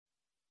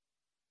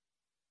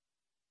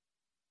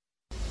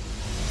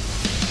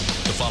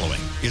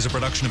is a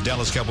production of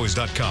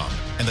DallasCowboys.com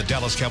and the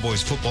Dallas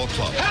Cowboys Football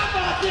Club. How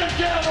about them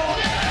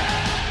Cowboys?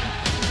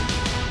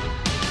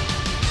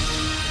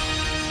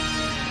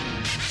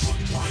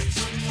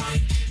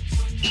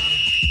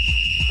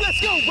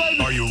 Let's go,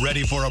 baby. Are you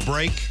ready for a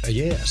break?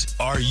 Yes.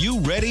 Are you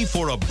ready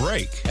for a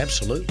break?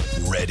 Absolutely.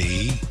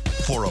 Ready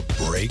for a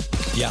break?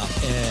 Yeah,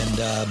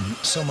 and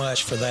so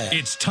much for that.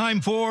 It's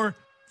time for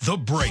The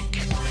Break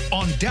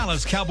on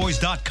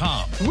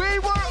DallasCowboys.com. We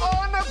were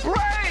on the break.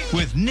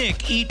 With Nick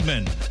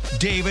Eatman,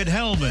 David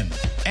Hellman,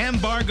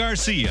 Ambar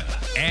Garcia,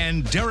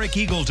 and Derek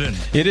Eagleton.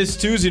 It is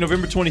Tuesday,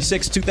 November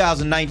 26,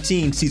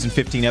 2019, Season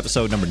 15,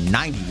 Episode number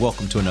 90.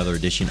 Welcome to another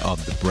edition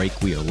of The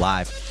Break. We are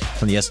live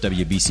from the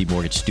SWBC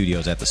Mortgage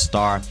Studios at the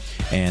Star,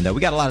 and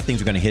we got a lot of things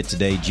we're going to hit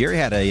today. Jerry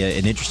had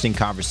an interesting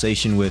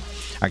conversation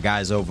with our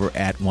guys over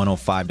at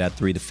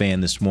 105.3 The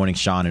Fan this morning,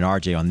 Sean and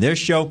RJ, on their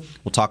show.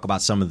 We'll talk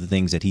about some of the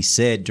things that he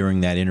said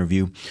during that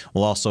interview.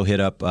 We'll also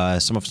hit up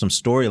some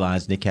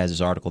storylines. Nick has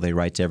his article that he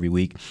writes every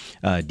week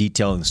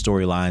detailing the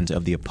storylines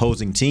of the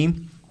opposing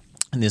team.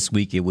 And this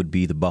week it would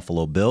be the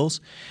Buffalo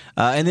Bills.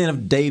 And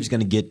then Dave's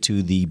going to get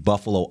to the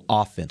Buffalo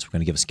offense. We're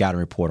going to give a scouting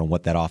report on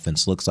what that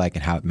offense looks like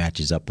and how it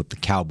matches up with the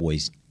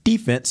Cowboys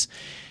defense.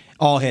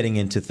 All heading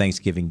into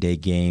Thanksgiving Day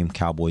game,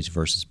 Cowboys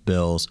versus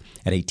Bills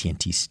at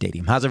AT&T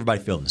Stadium. How's everybody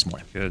feeling this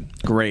morning?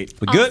 Good. Great.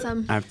 We good?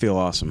 Awesome. I feel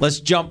awesome. Let's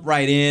jump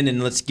right in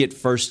and let's get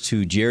first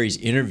to Jerry's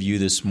interview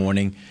this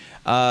morning.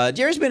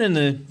 Jerry's been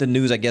in the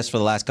news, I guess, for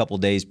the last couple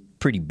of days,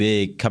 pretty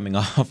big, coming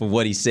off of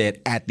what he said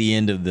at the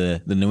end of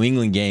the New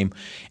England game,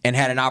 and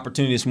had an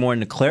opportunity this morning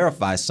to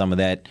clarify some of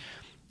that.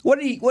 What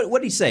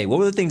did he say? What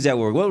were the things what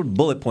were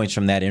bullet points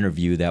from that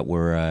interview that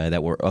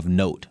were of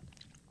note?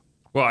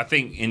 Well, I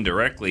think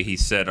indirectly he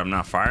said, I'm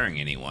not firing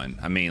anyone.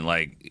 I mean,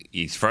 like,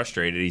 he's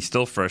frustrated. He's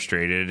still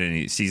frustrated, and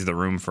he sees the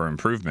room for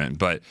improvement.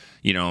 But,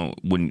 you know,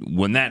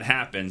 when that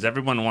happens,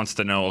 everyone wants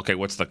to know, okay,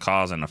 what's the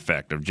cause and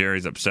effect? If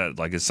Jerry's upset,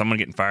 like, is someone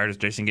getting fired? Is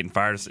Jason getting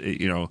fired? Is,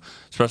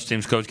 special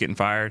teams coach getting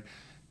fired?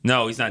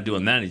 No, he's not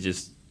doing that. He's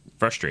just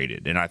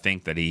frustrated. And I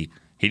think that he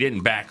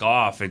didn't back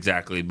off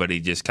exactly, but he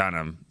just kind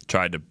of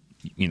tried to,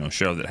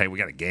 show that, hey, we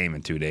got a game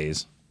in 2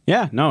 days.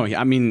 Yeah, no,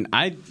 I mean,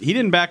 he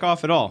didn't back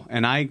off at all,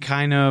 and I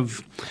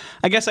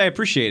guess I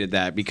appreciated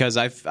that because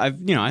I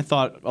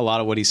thought a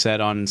lot of what he said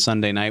on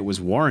Sunday night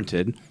was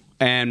warranted,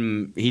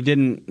 and he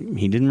didn't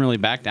really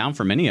back down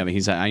from any of it.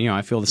 He said,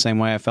 I feel the same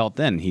way I felt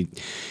then. He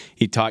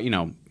taught,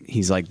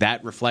 he's like,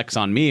 that reflects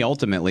on me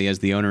ultimately as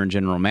the owner and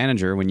general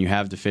manager when you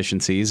have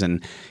deficiencies,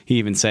 and he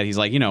even said, he's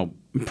like,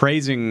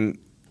 praising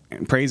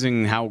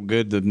how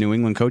good the New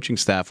England coaching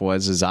staff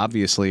was is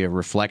obviously a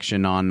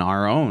reflection on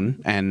our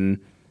own, and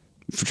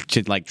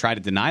to try to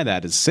deny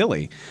that is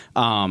silly.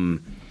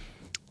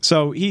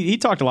 So he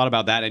talked a lot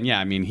about that, and yeah,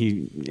 I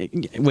mean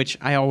which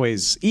I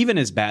always, even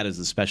as bad as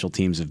the special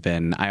teams have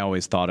been, I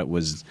always thought it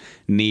was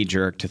knee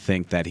jerk to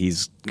think that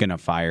he's gonna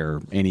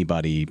fire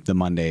anybody the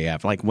Monday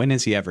after. Like, when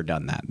has he ever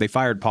done that? They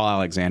fired Paul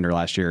Alexander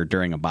last year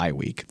during a bye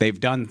week. They've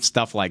done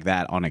stuff like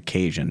that on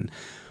occasion,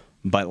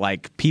 but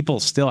people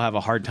still have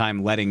a hard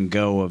time letting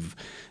go of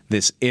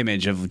this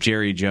image of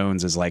Jerry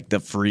Jones as the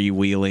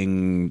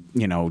freewheeling,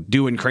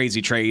 doing crazy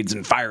trades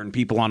and firing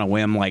people on a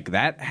whim.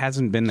 That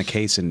hasn't been the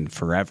case in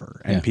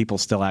forever, and people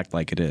still act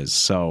like it is.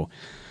 So,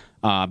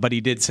 but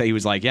he did say, he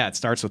was like, yeah, it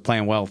starts with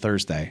playing well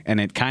Thursday. And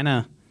it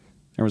there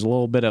was a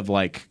little bit of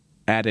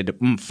added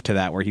oomph to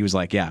that where he was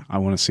like, yeah, I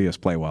want to see us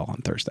play well on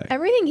Thursday.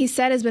 Everything he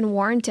said has been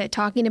warranted,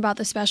 talking about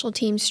the special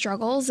team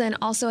struggles, and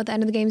also at the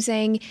end of the game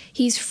saying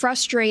he's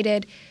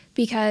frustrated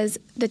because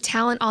the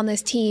talent on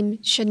this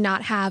team should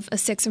not have a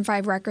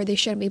 6-5 record. They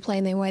shouldn't be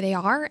playing the way they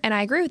are. And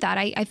I agree with that.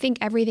 I think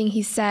everything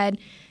he said,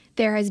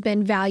 there has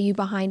been value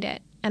behind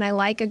it. And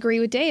I agree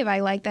with Dave.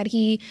 I like that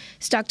he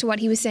stuck to what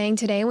he was saying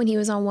today when he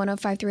was on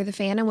 105.3 The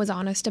Fan and was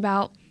honest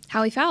about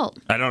how he felt.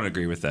 I don't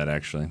agree with that,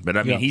 actually. But,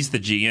 I mean, he's the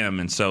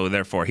GM, and so,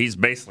 therefore, he's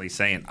basically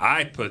saying,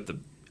 I put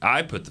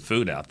the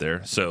food out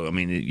there, so, I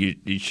mean,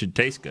 you should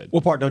taste good.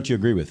 What part don't you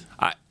agree with?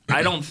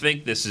 I don't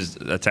think this is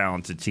a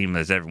talented team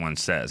as everyone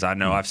says. I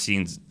know I've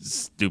seen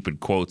stupid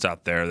quotes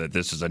out there that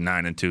this is a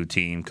 9-2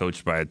 team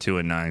coached by a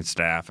 2-9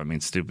 staff. I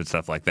mean, stupid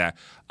stuff like that.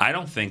 I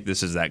don't think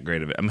this is that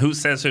great of it. I mean, who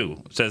says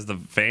who? Says the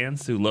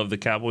fans who love the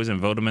Cowboys and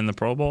vote them in the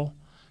Pro Bowl?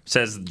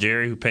 Says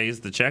Jerry who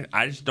pays the check?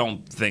 I just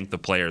don't think the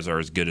players are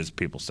as good as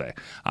people say.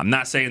 I'm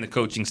not saying the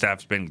coaching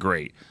staff's been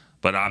great,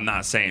 but I'm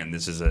not saying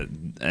this is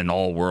an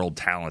all-world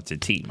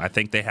talented team. I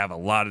think they have a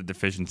lot of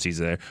deficiencies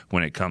there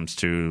when it comes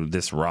to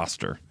this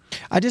roster.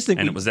 I just think,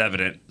 it was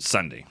evident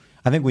Sunday.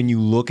 I think when you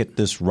look at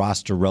this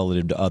roster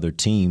relative to other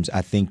teams,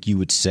 I think you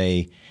would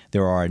say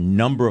there are a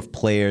number of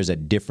players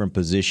at different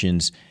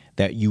positions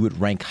that you would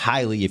rank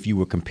highly if you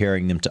were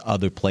comparing them to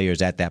other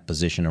players at that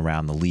position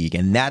around the league,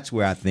 and that's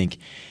where I think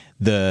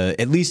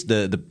at least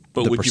the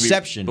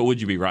perception. But would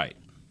you be right?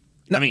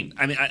 No, I mean,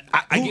 I get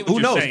what who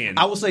you're knows? saying.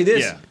 I will say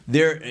this: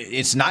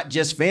 it's not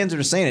just fans that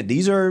are saying it.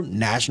 These are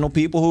national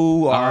people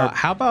who are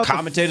how about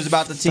commentators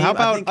about the team. How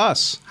about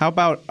us? How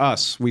about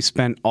us? We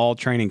spent all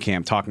training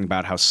camp talking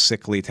about how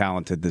sickly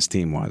talented this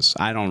team was.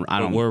 I don't.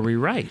 But were we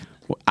right?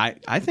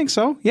 I think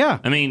so. Yeah.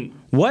 I mean,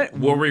 what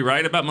were we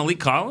right about Malik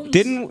Collins?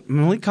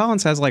 Malik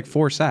Collins has like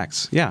 4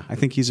 sacks? Yeah, I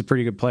think he's a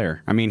pretty good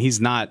player. I mean, he's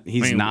not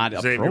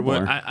a Pro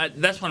Bowler.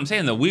 That's what I'm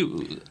saying.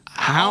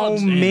 How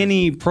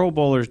many Pro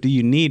Bowlers do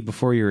you need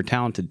before you're a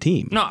talented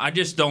team? No, I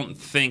just don't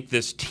think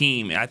this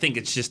team. I think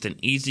it's just an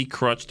easy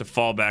crutch to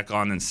fall back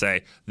on and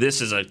say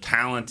this is a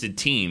talented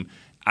team.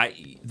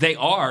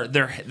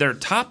 They're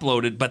top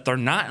loaded, but they're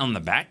not on the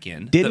back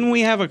end.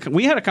 We had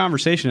a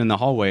conversation in the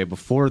hallway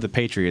before the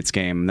Patriots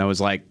game that was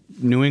like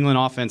New England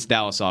offense,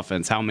 Dallas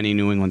offense. How many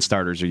New England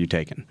starters are you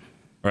taking?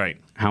 Right.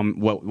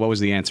 What was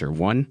the answer?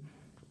 1?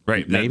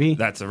 Right. Maybe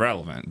that's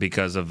irrelevant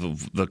because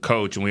of the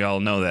coach, and we all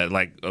know that.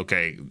 Like,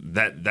 okay,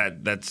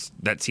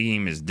 that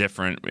team is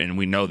different, and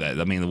we know that.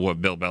 I mean, what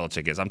Bill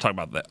Belichick is. I'm talking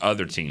about the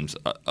other teams.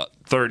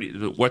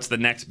 30. What's the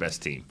next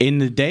best team? In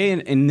the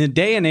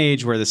day and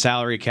age where the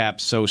salary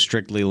cap so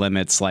strictly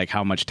limits like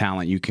how much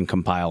talent you can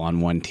compile on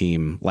one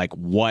team, like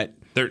what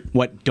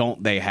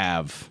don't they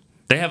have?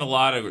 They have a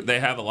lot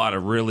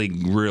of really,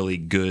 really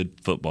good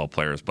football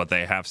players, but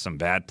they have some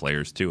bad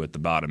players too at the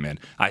bottom end.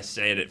 I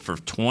said it for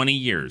 20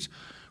 years.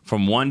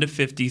 From 1 to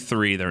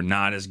 53, they're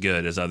not as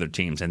good as other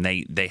teams, and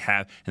they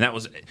have. And that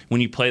was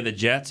when you play the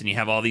Jets and you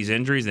have all these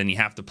injuries, and you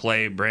have to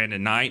play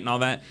Brandon Knight and all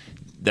that.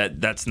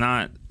 That's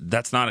not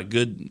a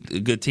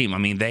good team. I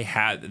mean, they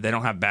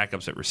don't have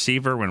backups at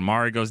receiver. When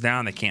Amari goes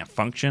down, they can't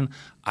function.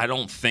 I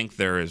don't think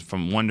there is,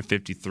 from 1 to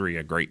 53,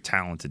 a great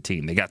talented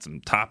team. They got some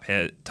top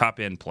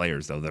end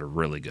players though that are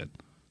really good.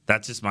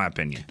 That's just my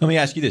opinion. Let me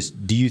ask you this: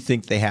 do you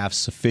think they have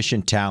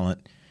sufficient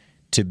talent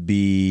to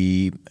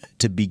be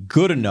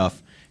good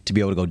enough to be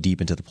able to go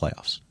deep into the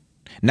playoffs?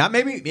 Not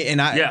maybe,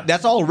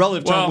 that's all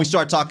relative to when we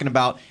start talking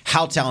about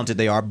how talented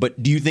they are.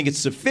 But do you think it's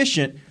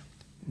sufficient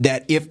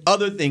that if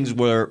other things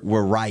were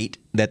right,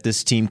 that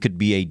this team could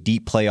be a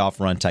deep playoff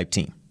run type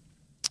team?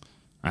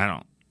 I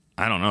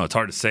don't know. It's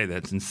hard to say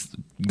that since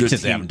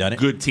they haven't done it.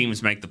 Good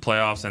teams make the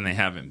playoffs and they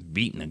haven't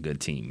beaten a good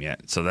team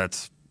yet. So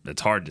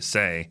it's hard to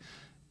say.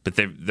 But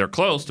they're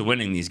close to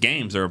winning these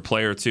games. They're a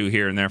player or two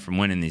here and there from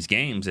winning these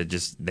games.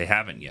 They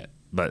haven't yet.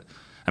 But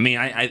I mean,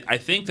 I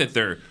think that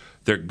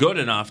they're good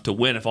enough to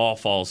win if all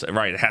falls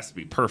right. It has to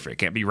be perfect. It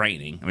can't be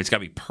raining. I mean, it's got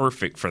to be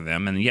perfect for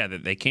them. And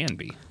that they can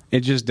be.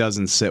 It just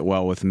doesn't sit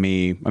well with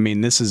me. I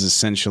mean, this is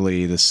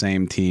essentially the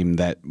same team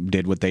that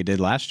did what they did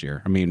last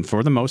year. I mean,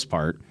 for the most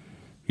part,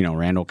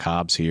 Randall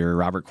Cobb's here,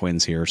 Robert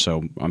Quinn's here.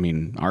 So, I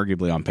mean,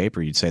 arguably on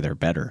paper, you'd say they're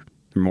better.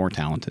 They're more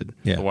talented.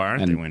 Yeah. So why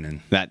aren't they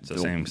winning? That's the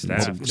same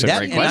staff. It's a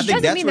great question.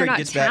 It doesn't mean they're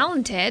not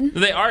talented.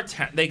 They are.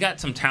 They got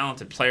some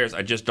talented players.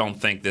 I just don't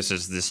think this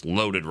is this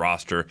loaded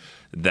roster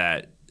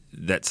that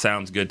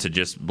sounds good to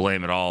just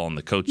blame it all on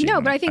the coaching.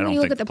 No, but I think when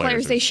you look at the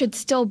players, they should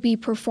still be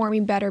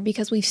performing better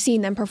because we've seen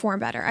them perform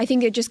better. I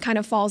think it just kind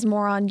of falls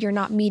more on you're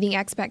not meeting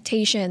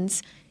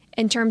expectations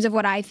in terms of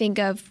what I think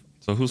of.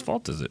 So whose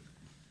fault is it?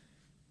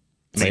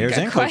 Players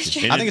and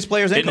coaches. I think it's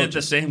players and coaches. Isn't it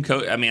the same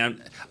coach? I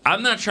mean,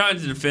 I'm not trying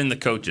to defend the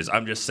coaches.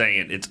 I'm just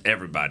saying it's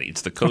everybody.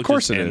 It's the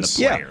coaches and the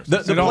players.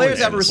 Yeah, the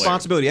players have a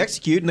responsibility to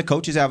execute, and the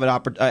coaches have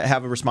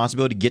a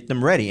responsibility to get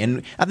them ready.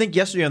 And I think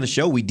yesterday on the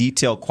show we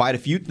detailed quite a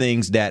few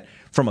things that,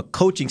 from a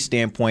coaching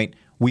standpoint,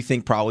 we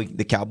think probably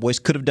the Cowboys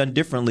could have done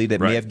differently that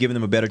may have given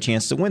them a better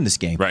chance to win this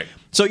game. Right.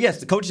 So, yes,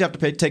 the coaches have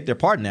to take their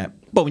part in that.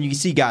 But when you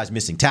see guys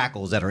missing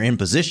tackles that are in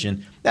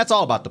position, that's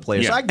all about the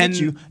players. Yeah. So I get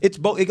you.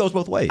 It goes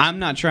both ways. I'm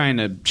not trying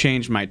to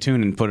change my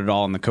tune and put it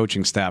all on the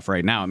coaching staff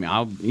right now.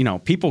 I mean,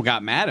 people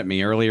got mad at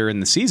me earlier in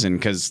the season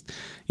because,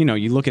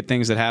 you look at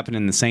things that happened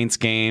in the Saints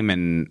game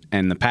and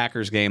the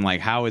Packers game.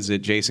 Like, how is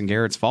it Jason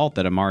Garrett's fault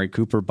that Amari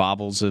Cooper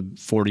bobbles a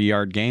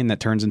 40-yard gain that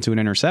turns into an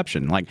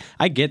interception? Like,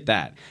 I get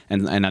that,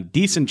 and a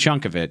decent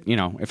chunk of it.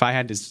 If I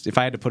had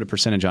to put a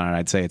percentage on it,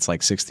 I'd say it's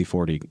like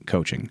 60-40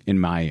 coaching, in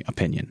my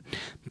opinion.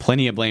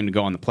 Plenty of blame to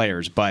go on the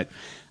players, but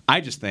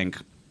I just think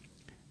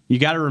you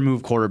got to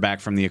remove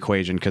quarterback from the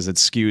equation because it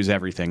skews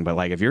everything. But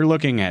like if you're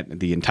looking at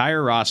the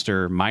entire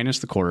roster minus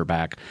the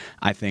quarterback,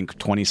 I think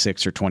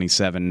 26 or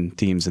 27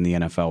 teams in the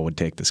NFL would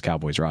take this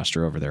Cowboys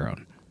roster over their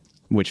own,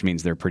 which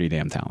means they're pretty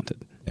damn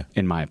talented,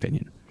 in my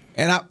opinion.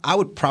 And I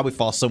would probably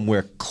fall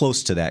somewhere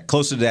closer to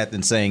that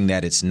than saying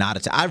that it's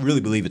not. I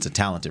really believe it's a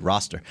talented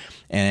roster,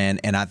 and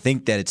I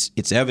think that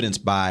it's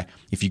evidenced by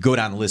if you go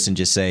down the list and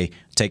just say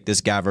take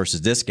this guy versus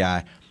this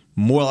guy.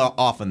 More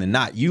often than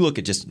not, you look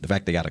at just the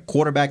fact they got a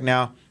quarterback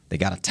now, they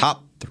got a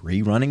top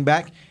 3 running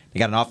back, they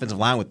got an offensive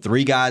line with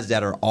 3 guys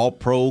that are all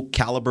pro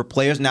caliber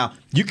players. Now,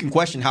 you can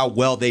question how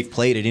well they've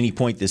played at any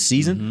point this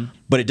season,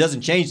 but it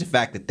doesn't change the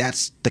fact that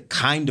that's the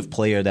kind of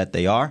player that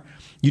they are.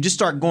 You just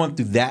start going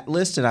through that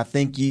list, and I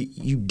think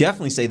you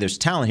definitely say there's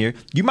talent here.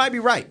 You might be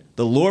right.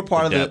 The lower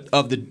part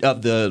of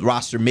the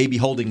roster may be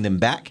holding them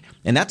back,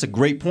 and that's a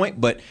great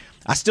point, but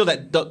I still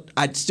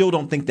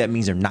don't think that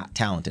means they're not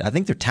talented. I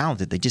think they're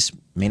talented. They just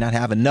may not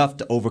have enough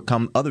to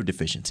overcome other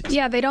deficiencies.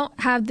 Yeah, they don't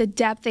have the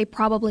depth they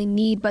probably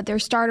need, but their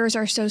starters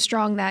are so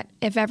strong that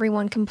if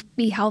everyone can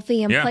be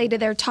healthy and play to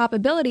their top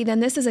ability,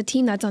 then this is a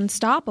team that's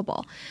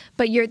unstoppable.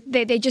 But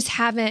they just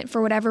haven't,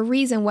 for whatever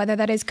reason, whether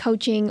that is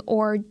coaching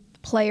or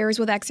players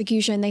with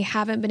execution. They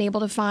haven't been able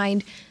to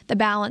find the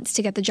balance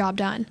to get the job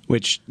done.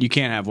 Which you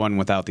can't have one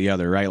without the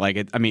other,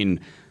 right?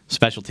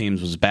 Special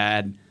teams was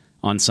bad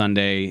on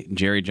Sunday.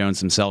 Jerry Jones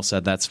himself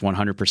said that's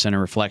 100% a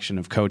reflection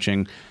of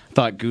coaching. I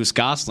thought Goose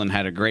Goslin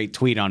had a great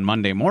tweet on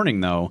Monday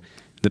morning, though.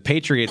 The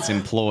Patriots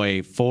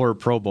employ 4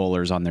 Pro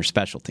Bowlers on their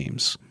special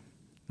teams.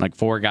 Like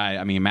 4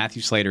 guys.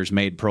 Matthew Slater's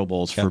made Pro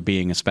Bowls for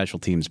being a special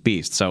teams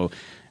beast. So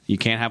you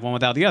can't have one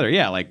without the other.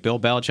 Yeah, like Bill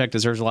Belichick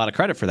deserves a lot of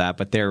credit for that,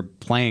 but they're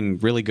playing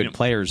really good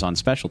players on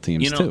special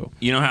teams, too.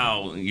 You know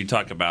how you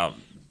talk about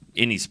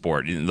any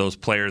sport, those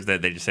players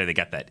that they just say they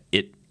got that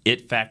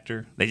it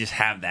factor. They just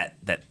have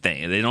that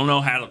thing. They don't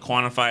know how to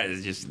quantify it.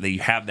 It's just they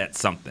have that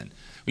something.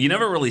 You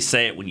never really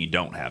say it when you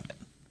don't have it.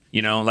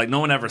 No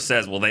one ever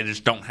says, well, they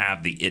just don't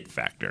have the it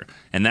factor.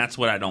 And that's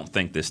what I don't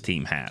think this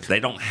team has.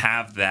 They don't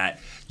have that,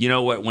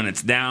 when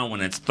it's down,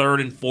 when it's 3rd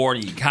and 4,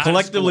 you gotta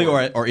collectively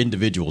score. or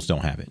individuals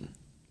don't have it.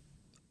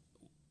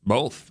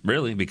 Both,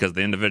 really, because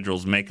the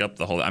individuals make up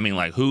the whole.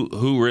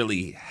 Who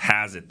really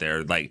has it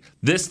there? Like,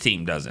 this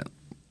team doesn't.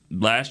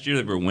 Last year,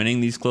 they were winning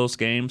these close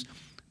games.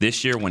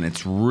 This year, when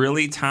it's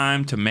really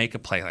time to make a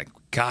play,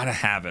 gotta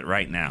have it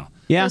right now.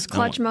 Yeah. Those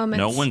clutch moments.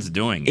 No one's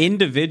doing it.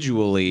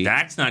 Individually.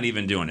 Dak's not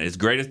even doing it. As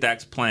great as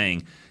Dak's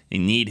playing, they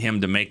need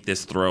him to make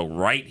this throw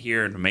right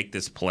here to make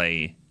this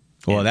play.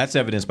 Well, that's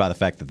evidenced by the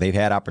fact that they've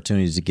had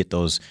opportunities to get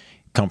those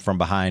come from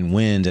behind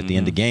wins at the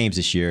end of games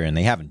this year, and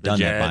they haven't done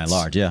that by and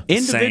large. Yeah,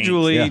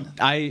 individually,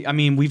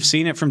 Saints, we've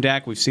seen it from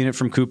Dak, we've seen it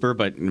from Cooper,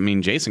 but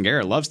Jason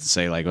Garrett loves to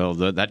say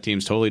that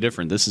team's totally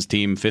different. This is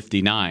Team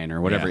 59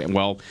 or whatever. Yeah.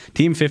 Well,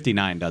 Team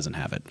 59 doesn't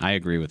have it. I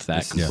agree with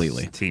that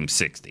completely. Team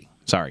 60.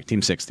 Sorry,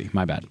 Team 60.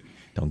 My bad.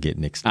 Don't get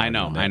Nick started.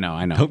 I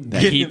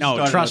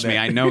know. Trust me.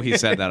 I know he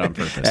said that on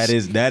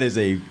purpose. that is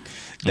a.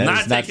 I'm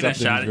not taking a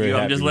shot at you.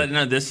 I'm just letting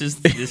you know this is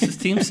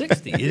Team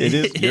 60. It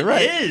is. You're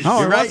right. It is.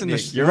 You're right,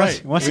 Nick. You're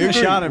right. Wasn't a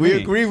shot at me.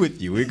 We agree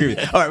with you. All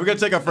right, we're going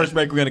to take our first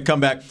break. We're going to come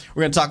back.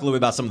 We're going to talk a little bit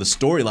about some of the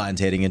storylines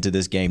heading into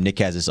this game. Nick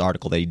has this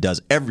article that he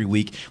does every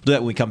week. We'll do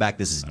that when we come back.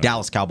 This is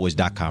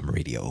DallasCowboys.com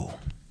radio.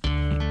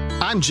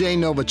 I'm Jay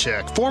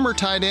Novacek, former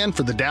tight end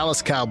for the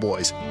Dallas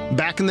Cowboys.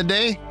 Back in the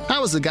day, I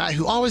was the guy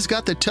who always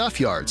got the tough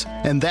yards,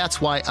 and that's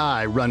why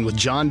I run with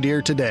John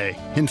Deere today.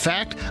 In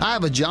fact, I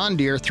have a John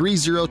Deere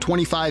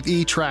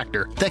 3025E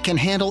tractor that can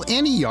handle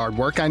any yard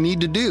work I need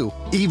to do,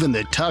 even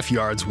the tough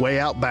yards way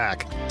out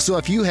back. So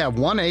if you have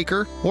 1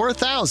 acre or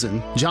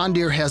 1,000, John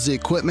Deere has the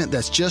equipment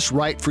that's just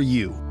right for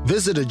you.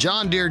 Visit a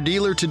John Deere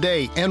dealer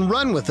today and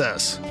run with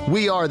us.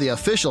 We are the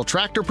official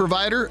tractor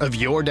provider of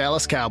your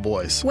Dallas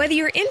Cowboys. Whether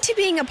you're into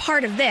being a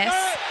part of this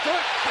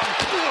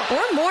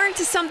or more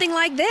into something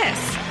like this,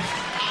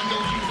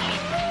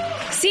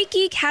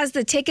 SeatGeek has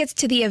the tickets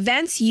to the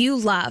events you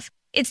love.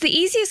 It's the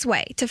easiest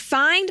way to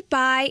find,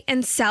 buy,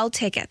 and sell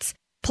tickets.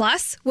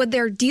 Plus, with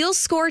their Deal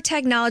Score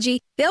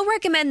technology, they'll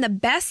recommend the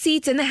best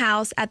seats in the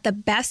house at the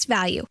best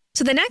value.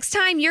 So the next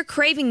time you're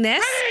craving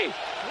this,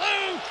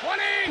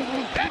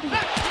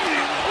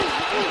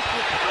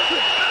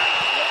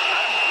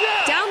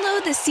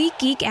 download the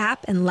SeatGeek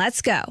app and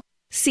let's go.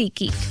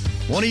 SeatGeek.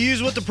 Want to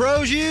use what the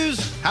pros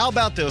use? How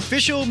about the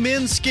official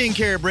men's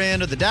skincare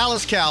brand of the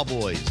Dallas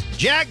Cowboys,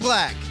 Jack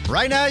Black?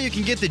 Right now, you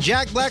can get the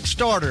Jack Black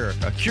Starter,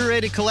 a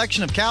curated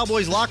collection of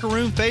Cowboys locker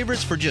room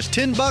favorites for just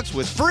 $10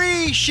 with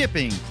free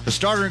shipping. The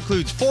starter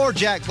includes 4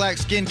 Jack Black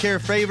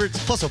skincare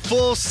favorites, plus a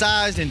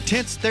full-sized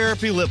intense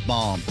therapy lip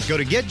balm. Go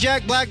to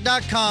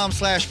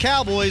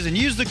getjackblack.com/Cowboys and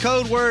use the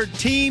code word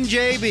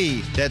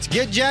TEAMJB. That's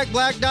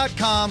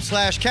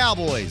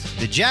getjackblack.com/Cowboys.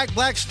 The Jack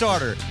Black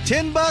Starter,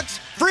 $10,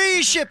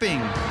 free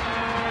shipping.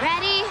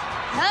 Ready?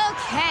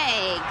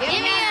 Okay. Give me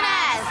an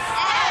S.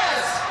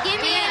 S. Give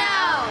me an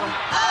O.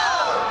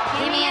 O.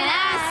 Give me an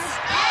S.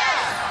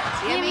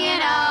 S. Give me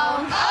an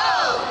O.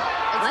 O.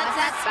 What's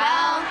that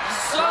spell?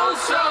 So.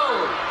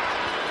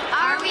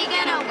 Are we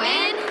gonna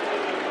win?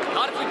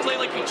 Not if we play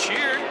like we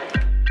cheered.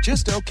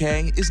 Just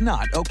okay is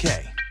not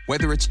okay.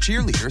 Whether it's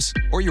cheerleaders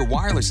or your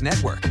wireless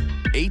network,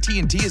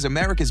 AT&T is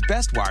America's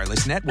best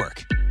wireless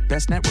network.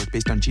 Best network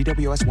based on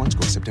GWS One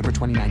score September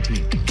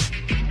 2019.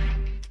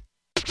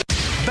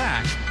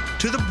 Back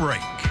to the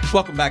break.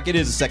 Welcome back. It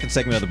is the second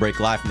segment of the break,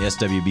 live from the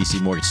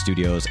SWBC Mortgage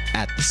Studios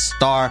at the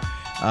Star.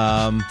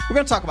 We're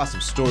going to talk about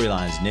some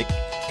storylines, Nick.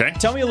 Okay.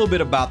 Tell me a little bit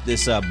about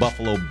this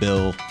Buffalo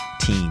Bill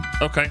team.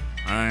 Okay.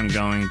 I'm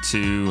going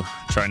to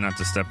try not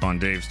to step on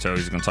Dave's toes.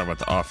 He's going to talk about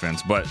the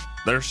offense, but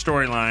their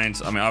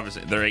storylines.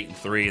 Obviously they're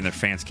 8-3, and their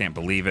fans can't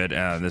believe it.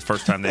 The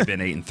first time they've been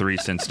 8-3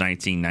 since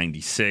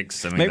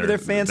 1996. Maybe their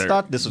fans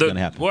thought this was going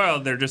to happen. Well,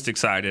 they're just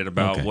excited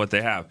about what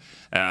they have.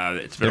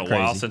 It's been a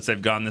while since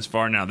they've gone this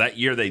far. Now that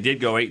year they did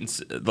go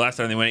 8. The last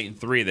time they went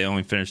 8-3, they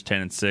only finished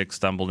 10-6,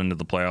 stumbled into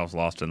the playoffs,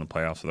 lost in the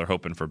playoffs. So they're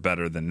hoping for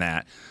better than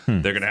that.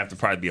 They're going to have to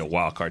probably be a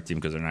wild card team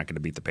because they're not going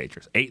to beat the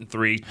Patriots.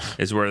 8-3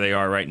 is where they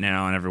are right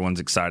now, and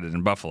everyone's excited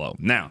in Buffalo.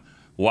 Now,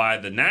 why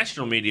the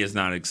national media is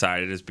not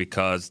excited is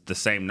because the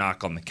same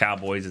knock on the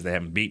Cowboys is they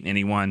haven't beaten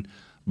anyone.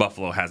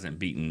 Buffalo hasn't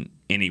beaten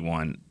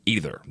anyone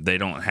either. They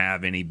don't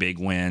have any big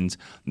wins.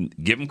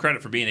 Give them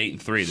credit for being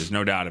 8-3. There's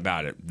no doubt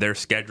about it. Their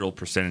schedule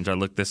percentage, I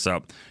looked this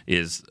up,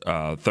 is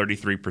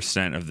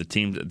 33% of the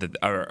teams that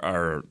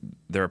are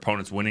their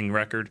opponent's winning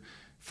record,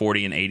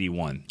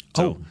 40-81.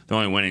 So they're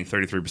only winning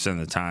 33% of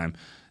the time.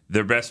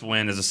 Their best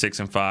win is a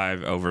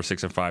 6-5 over a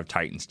 6-5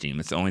 Titans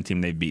team. It's the only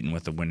team they've beaten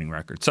with a winning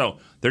record. So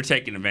they're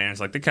taking advantage,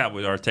 like the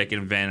Cowboys are taking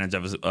advantage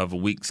of a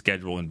weak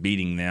schedule and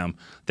beating them.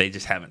 They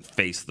just haven't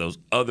faced those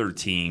other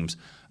teams,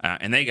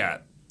 and they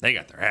got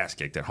their ass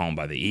kicked at home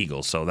by the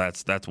Eagles. So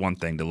that's one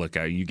thing to look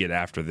at. You get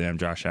after them,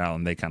 Josh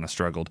Allen. They kind of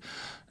struggled.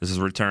 This is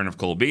a return of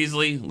Cole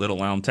Beasley,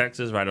 Little Elm,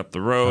 Texas, right up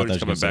the road. He's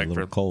coming back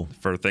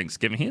for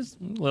Thanksgiving. He's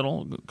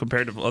little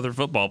compared to other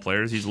football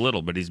players. He's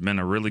little, but he's been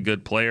a really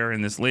good player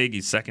in this league.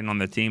 He's second on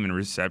the team in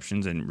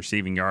receptions and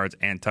receiving yards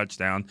and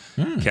touchdown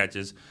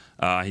catches.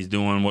 He's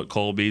doing what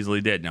Cole Beasley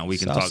did. Now, we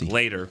can talk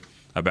later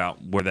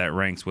about where that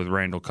ranks with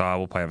Randall Cobb.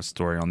 We'll probably have a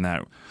story on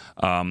that.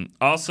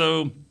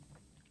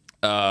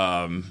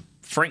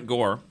 Frank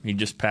Gore, he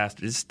just passed.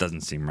 This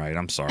doesn't seem right.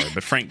 I'm sorry,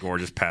 but Frank Gore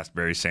just passed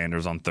Barry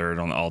Sanders on third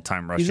on the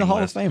all-time rushing list. He's a Hall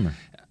of Famer.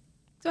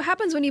 So what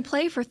happens when you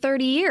play for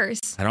 30 years?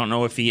 I don't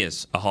know if he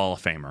is a Hall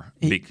of Famer.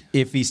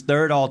 If he's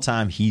third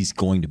all-time, he's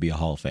going to be a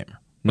Hall of Famer.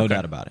 No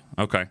doubt about it.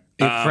 Okay.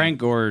 If Frank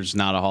Gore's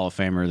not a Hall of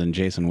Famer, then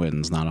Jason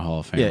Witten's not a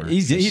Hall of Famer. Yeah,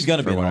 he's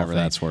going to be whatever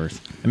that's worth.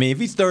 I mean, if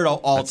he's third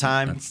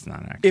all-time, that's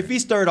not accurate. If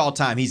he's third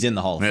all-time, he's in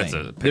the Hall of Fame. That's an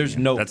opinion.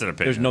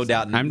 There's no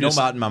doubt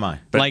in my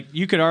mind. But like,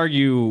 you could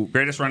argue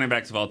greatest running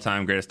backs of all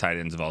time, greatest tight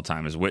ends of all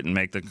time. Is Witten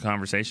make the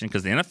conversation?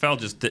 Because the NFL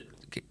just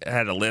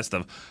had a list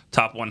of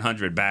top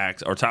 100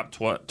 backs or top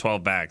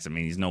 12 backs. I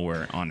mean, he's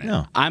nowhere on it.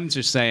 No. I'm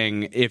just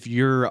saying, if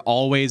you're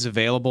always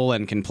available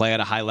and can play at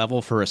a high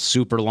level for a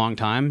super long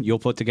time, you'll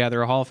put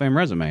together a Hall of Fame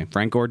resume.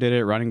 Frank Gore did it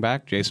at running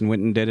back. Jason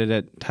Witten did it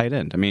at tight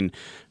end. I mean,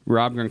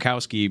 Rob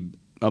Gronkowski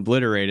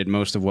obliterated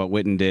most of what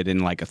Witten did in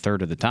like a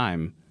third of the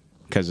time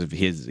because of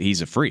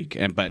he's a freak.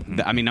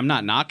 I mean, I'm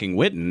not knocking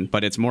Witten,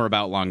 but it's more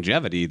about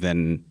longevity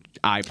than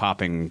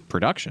eye-popping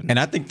production. And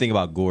I think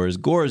about Gore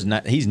is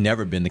not. He's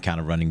never been the kind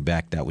of running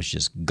back that was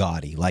just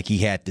gaudy. Like, he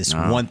had this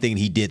one thing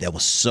he did that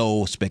was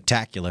so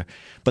spectacular.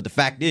 But the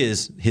fact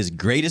is, his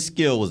greatest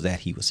skill was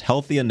that he was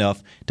healthy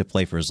enough to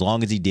play for as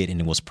long as he did, and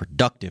it was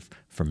productive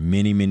for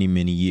many, many,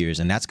 many years.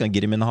 And that's going to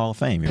get him in the Hall of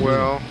Fame.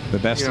 Well, the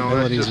best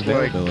ability is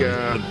availability.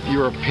 Like,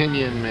 your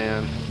opinion,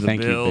 man.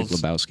 Thank you, Big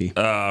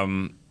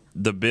Lebowski.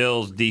 The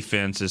Bills'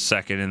 defense is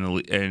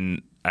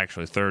second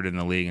actually third in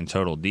the league in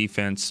total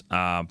defense.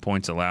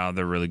 Points allowed,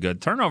 they're really good.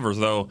 Turnovers,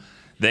 though,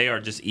 they are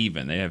just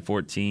even. They have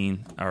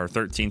 13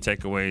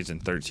 takeaways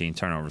and 13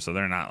 turnovers, so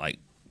they're not like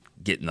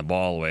getting the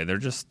ball away. They're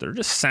just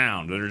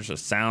sound. They're just a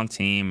sound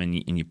team, and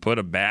you put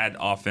a bad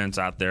offense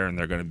out there, and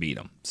they're going to beat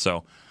them.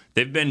 So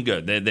they've been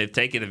good. They've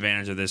taken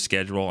advantage of this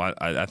schedule.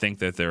 I think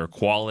that they're a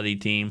quality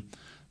team,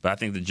 but I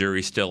think the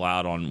jury's still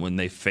out on when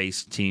they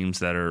face teams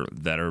that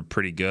are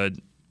pretty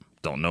good.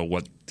 Don't know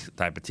what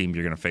type of team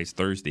you're going to face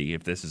Thursday,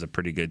 if this is a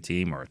pretty good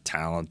team or a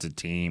talented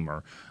team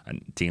or a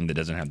team that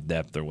doesn't have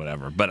depth or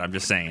whatever. But I'm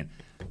just saying,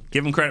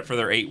 give them credit for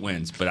their 8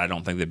 wins, but I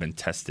don't think they've been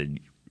tested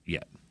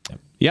yet.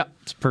 Yeah,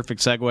 it's a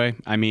perfect segue.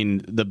 I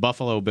mean, the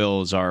Buffalo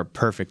Bills are a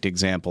perfect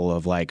example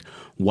of like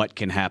what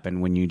can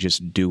happen when you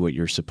just do what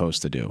you're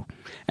supposed to do.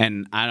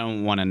 And I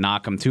don't want to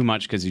knock them too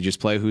much because you just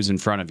play who's in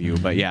front of you.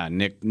 But yeah,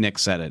 Nick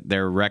said it.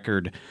 Their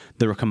record,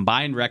 the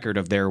combined record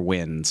of their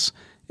wins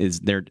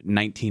is they're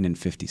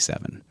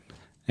 19-57.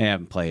 They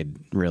haven't played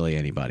really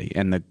anybody.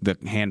 And the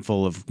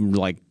handful of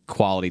like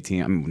quality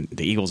team, I mean,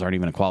 the Eagles aren't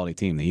even a quality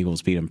team. The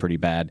Eagles beat them pretty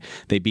bad.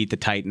 They beat the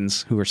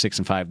Titans, who are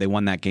 6-5. They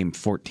won that game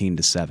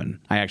 14-7.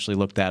 I actually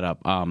looked that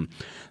up.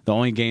 The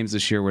only games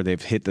this year where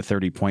they've hit the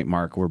 30-point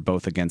mark were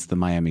both against the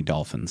Miami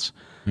Dolphins.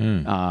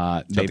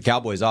 But the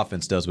Cowboys'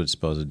 offense does what it's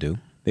supposed to do.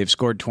 They've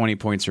scored 20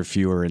 points or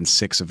fewer in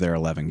 6 of their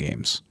 11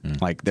 games.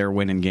 Like, they're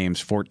winning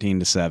games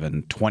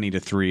 14-7,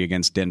 20-3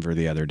 against Denver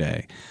the other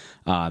day.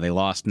 They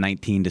lost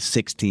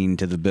 19-16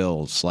 to the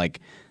Bills. Like,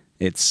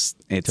 it's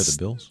to the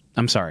Bills.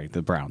 I'm sorry,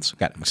 the Browns.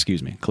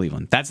 Excuse me,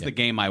 Cleveland. That's the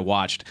game I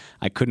watched.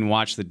 I couldn't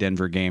watch the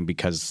Denver game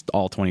because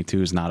all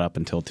 22 is not up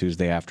until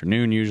Tuesday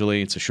afternoon.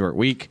 Usually, it's a short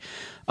week.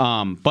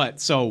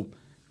 But so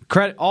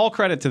all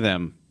credit to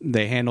them.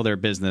 They handle their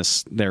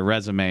business. Their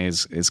resume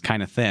is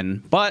kind of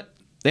thin, but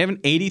they have an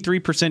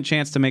 83%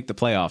 chance to make the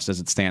playoffs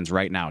as it stands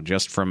right now,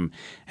 just from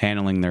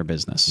handling their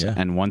business. Yeah.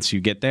 And once you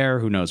get there,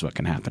 who knows what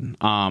can happen.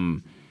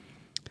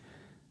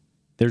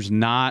 There's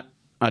not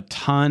a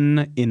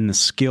ton in the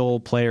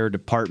skill player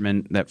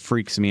department that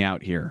freaks me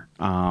out here.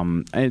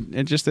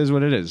 It just is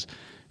what it is.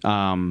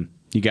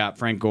 You got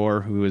Frank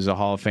Gore, who is a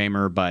Hall of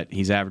Famer, but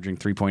he's averaging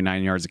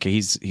 3.9 yards a carry.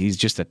 He's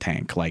just a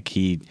tank. Like,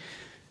 he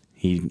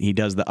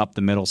does the up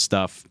the middle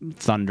stuff,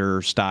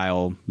 thunder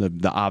style,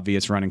 the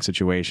obvious running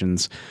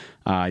situations.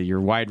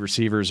 Your wide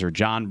receivers are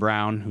John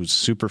Brown, who's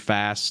super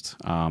fast,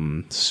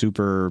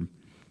 super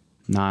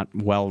not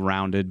well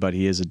rounded, but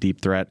he is a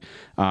deep threat.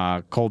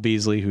 Cole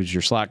Beasley, who's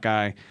your slot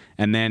guy,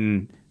 and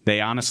then They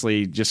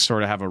honestly just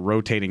sort of have a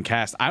rotating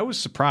cast. I was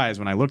surprised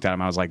when I looked at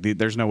them. I was like,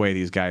 there's no way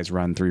these guys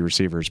run 3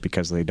 receivers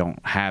because they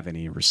don't have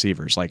any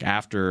receivers. Like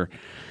after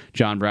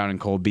John Brown and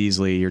Cole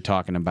Beasley, you're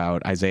talking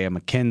about Isaiah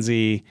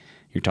McKenzie.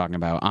 You're talking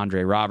about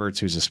Andre Roberts,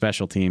 who's a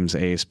special teams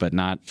ace, but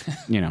not,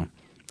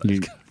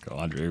 Go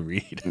Andre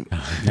Reed.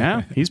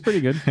 Yeah, he's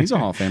pretty good. He's a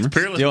Hall of Famer.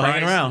 Still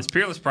hanging around. Is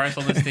Peerless Price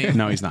on this team?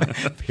 No, he's not.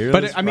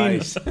 Peerless But I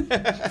mean,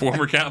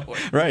 former Cowboy.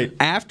 Right.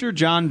 After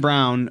John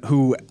Brown,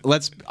 who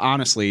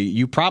honestly,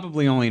 you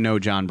probably only know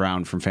John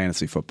Brown from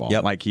fantasy football.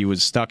 Yep. Like he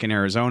was stuck in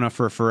Arizona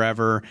for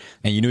forever.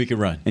 And you knew he could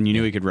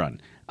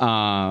run.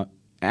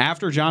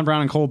 After John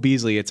Brown and Cole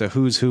Beasley, it's a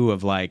who's who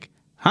of like,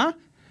 huh?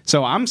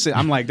 So I'm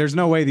like, there's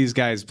no way these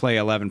guys play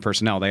 11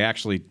 personnel. They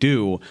actually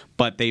do,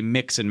 but they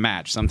mix and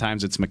match.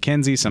 Sometimes it's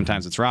McKenzie,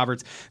 sometimes it's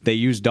Roberts. They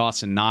use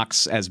Dawson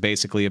Knox as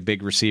basically a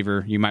big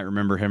receiver. You might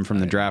remember him from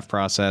the draft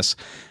process.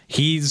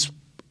 He's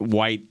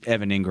white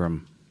Evan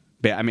Ingram.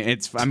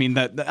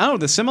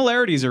 The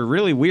similarities are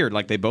really weird.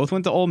 Like they both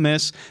went to Ole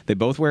Miss. They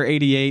both wear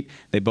 88.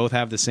 They both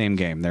have the same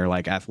game. They're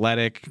like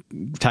athletic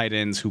tight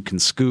ends who can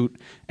scoot,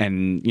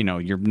 and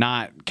you're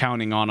not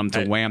counting on them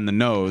to wham the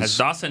nose. Has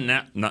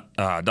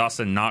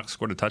Dawson Knox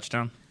scored a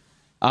touchdown?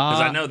 Because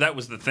I know that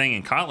was the thing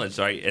in college,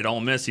 right? At Ole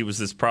Miss, he was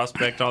this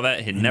prospect, all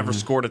that. He'd never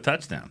scored a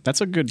touchdown.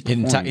 That's a good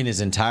point. In his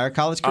entire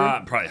college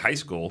career? Probably high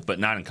school, but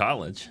not in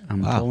college.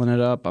 I'm pulling it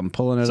up.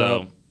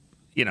 So,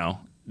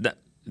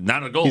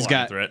 not a goal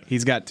line threat.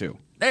 He's got 2.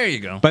 There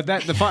you go. But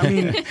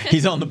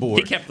he's on the board.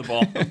 He kept the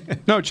ball.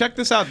 No, check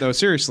this out though.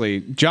 Seriously,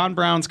 John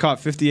Brown's caught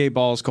 58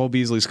 balls. Cole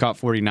Beasley's caught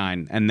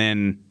 49, and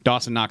then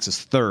Dawson Knox is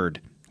third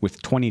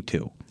with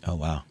 22. Oh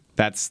wow.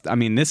 This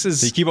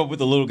is. So you keep up with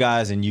the little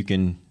guys, and you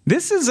can.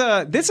 This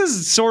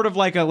is sort of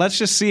like a let's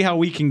just see how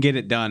we can get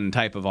it done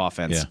type of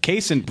offense. Yeah.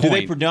 Case in point. Do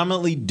they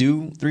predominantly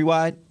do 3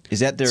 wide?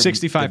 Is that their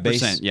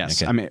 65%?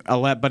 Yes. Okay.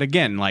 But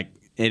again, like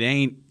it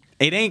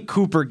ain't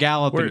Cooper,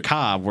 Gallup, and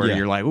Cobb where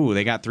you're like, ooh,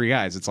 they got 3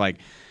 guys. It's like,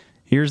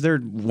 here's their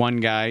one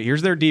guy,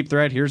 here's their deep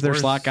threat, here's their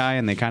slot guy,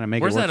 and they kind of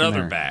make it work. Where's that other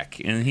there. back?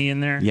 Isn't he in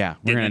there? Yeah,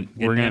 we're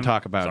gonna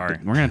talk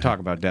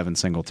about Devin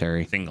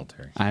Singletary.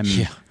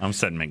 I'm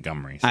saying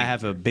Montgomery. I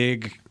have a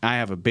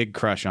big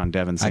crush on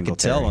Devin Singletary. I could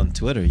tell on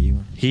Twitter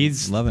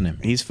he's loving him.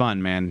 He's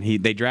fun, man.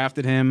 They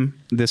drafted him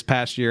this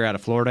past year out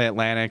of Florida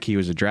Atlantic. He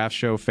was a draft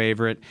show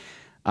favorite.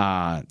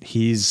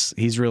 He's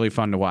really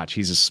fun to watch.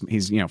 He's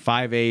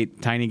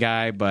 5'8", tiny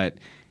guy, but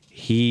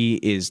he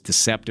is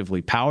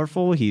deceptively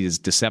powerful. His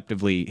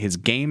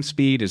game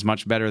speed is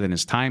much better than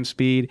his time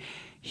speed.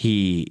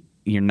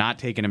 You're not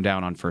taking him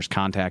down on first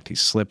contact.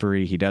 He's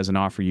slippery. He doesn't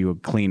offer you a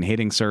clean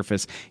hitting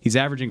surface. He's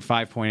averaging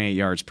 5.8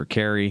 yards per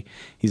carry.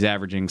 He's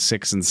averaging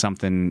 6 and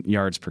something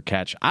yards per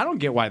catch. I don't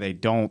get why they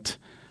don't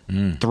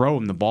throw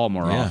him the ball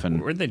more often.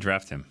 Where'd they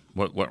draft him?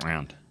 What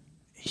round?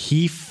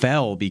 He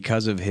fell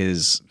because of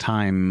his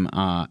time.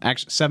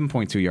 Actually,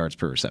 7.2 yards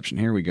per reception.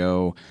 Here we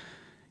go.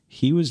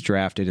 He was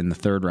drafted in the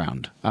 3rd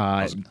round.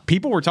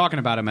 People were talking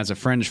about him as a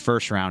fringe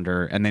first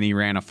rounder, and then he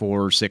ran a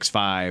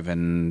 4.65,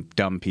 and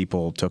dumb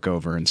people took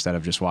over instead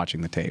of just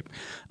watching the tape.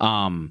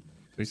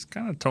 He's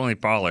kind of Tony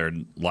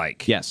Pollard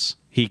like. Yes,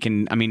 he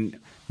can.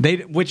 They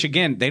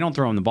don't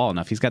throw him the ball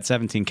enough. He's got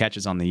 17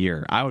 catches on the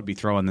year. I would be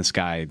throwing this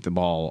guy the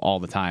ball all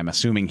the time,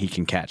 assuming he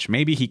can catch.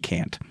 Maybe he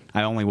can't.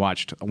 I only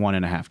watched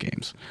 1.5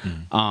 games.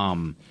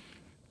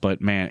 But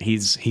man,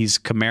 he's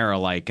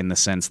Kamara-like in the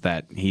sense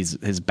that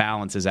his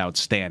balance is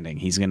outstanding.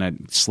 He's going to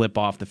slip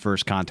off the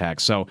first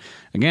contact. So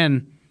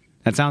again,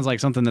 that sounds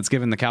like something that's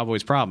given the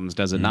Cowboys problems,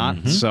 does it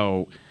not?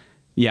 So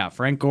yeah,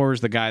 Frank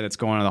Gore's the guy that's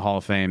going to the Hall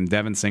of Fame.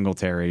 Devin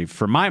Singletary,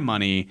 for my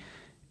money,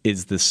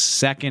 is the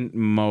second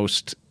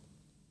most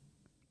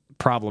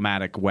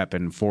problematic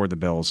weapon for the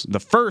Bills. The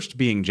first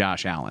being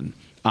Josh Allen.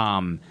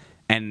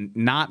 And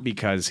not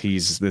because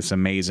he's this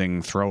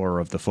amazing thrower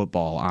of the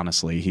football,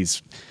 honestly.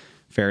 He's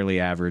fairly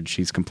average.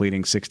 He's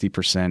completing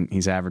 60%.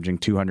 He's averaging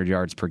 200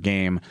 yards per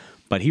game,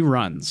 but he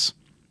runs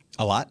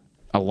a lot.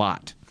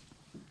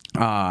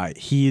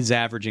 He's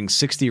averaging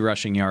 60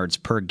 rushing yards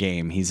per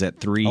game. He's at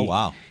 3. Oh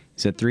wow.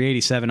 He's at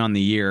 387 on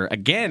the year.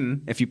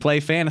 Again, if you play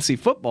fantasy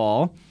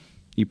football,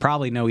 you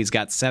probably know he's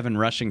got 7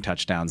 rushing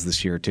touchdowns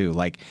this year too.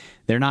 Like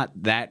they're not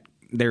that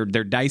they're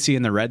dicey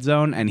in the red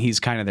zone, and he's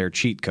kind of their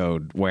cheat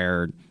code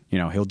where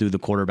he'll do the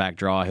quarterback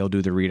draw, he'll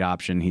do the read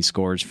option, he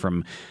scores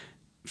from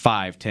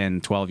 5,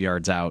 10, 12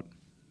 yards out.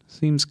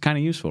 Seems kind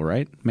of useful,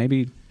 right?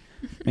 Maybe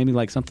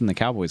like something the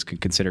Cowboys could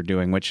consider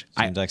doing, which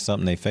seems like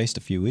something they faced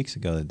a few weeks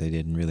ago that they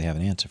didn't really have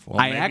an answer for. Well,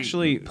 I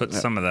actually put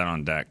some of that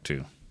on Dak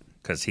too,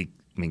 because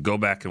go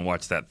back and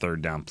watch that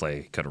 3rd down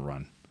play. He could have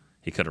run.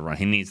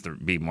 He needs to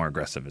be more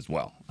aggressive as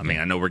well. I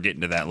know we're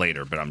getting to that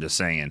later, but I'm just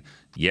saying,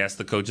 yes,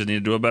 the coaches need to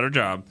do a better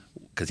job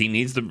because he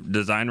needs to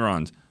design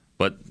runs.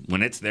 But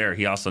when it's there,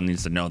 he also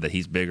needs to know that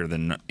he's bigger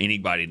than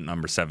anybody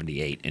number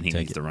 78, and he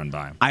needs to run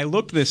by him. I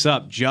looked this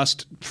up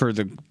just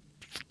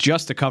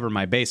to cover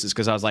my bases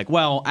because I was like,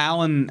 well,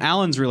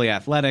 Allen's really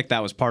athletic.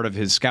 That was part of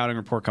his scouting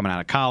report coming out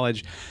of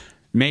college.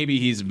 Maybe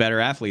he's a better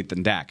athlete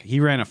than Dak. He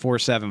ran a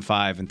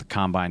 4.75 at the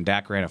combine.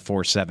 Dak ran a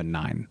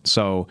 4.79.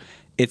 So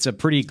it's a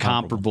pretty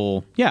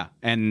comparable. Yeah,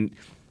 and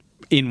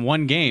in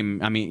one game,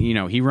 I mean,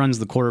 he runs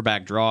the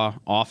quarterback draw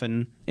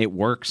often. It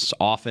works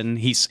often.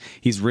 He's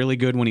really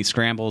good when he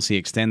scrambles. He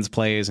extends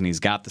plays, and he's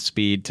got the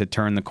speed to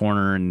turn the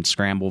corner and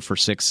scramble for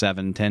 6,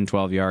 7, 10,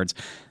 12 yards.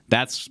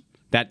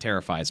 That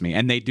terrifies me.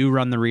 And they do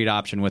run the read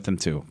option with him,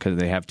 too, because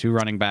they have 2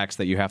 running backs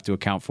that you have to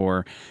account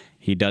for.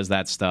 He does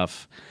that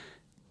stuff.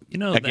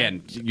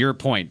 Again, your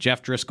point,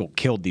 Jeff Driscoll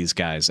killed these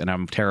guys, and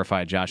I'm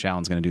terrified Josh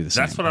Allen's going to do the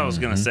same. That's what I was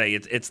going to say.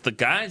 It's the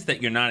guys that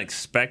you're not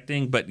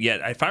expecting, but yet,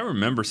 if I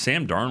remember,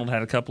 Sam Darnold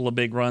had a couple of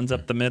big runs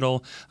up the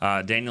middle.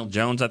 Daniel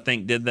Jones, I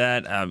think, did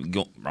that.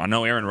 I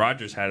know Aaron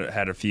Rodgers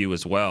had a few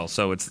as well.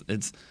 So it's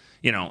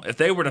if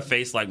they were to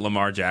face like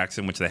Lamar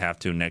Jackson, which they have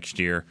to next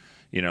year,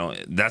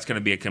 that's going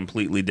to be a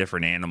completely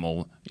different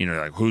animal.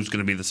 Like who's going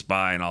to be the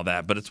spy and all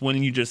that. But it's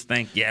when you just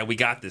think, yeah, we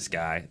got this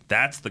guy.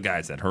 That's the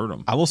guys that hurt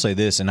him. I will say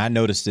this, and I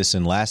noticed this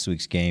in last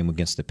week's game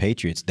against the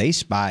Patriots. They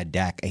spied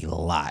Dak a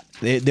lot.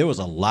 There was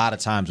a lot of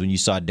times when you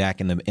saw Dak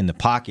in the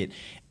pocket,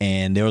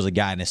 and there was a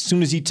guy, and as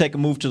soon as he'd take a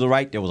move to the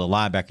right, there was a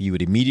linebacker you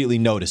would immediately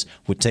notice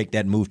would take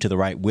that move to the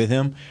right with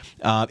him.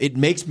 It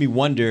makes me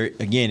wonder,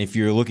 again, if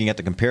you're looking at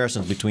the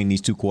comparisons between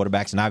these two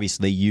quarterbacks, and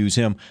obviously they use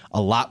him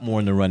a lot more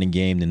in the running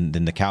game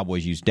than the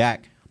Cowboys use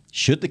Dak.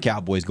 Should the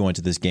Cowboys go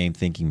into this game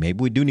thinking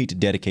maybe we do need to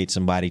dedicate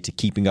somebody to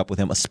keeping up with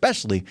him,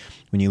 especially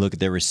when you look at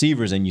their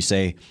receivers and you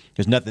say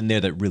there's nothing there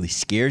that really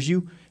scares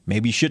you?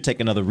 Maybe you should take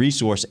another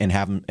resource and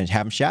have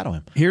him shadow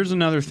him. Here's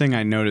another thing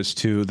I noticed,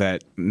 too,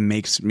 that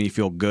makes me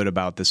feel good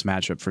about this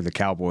matchup for the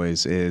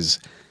Cowboys is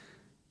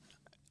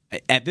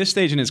at this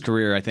stage in his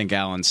career, I think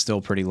Allen's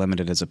still pretty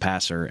limited as a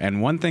passer.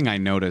 And one thing I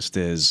noticed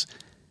is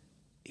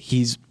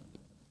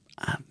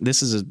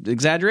this is an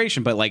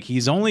exaggeration, but like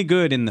he's only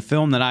good in the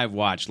film that I've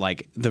watched.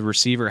 Like the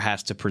receiver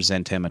has to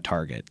present him a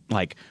target,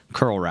 like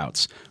curl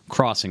routes,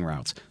 crossing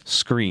routes,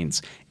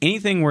 screens,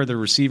 anything where the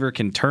receiver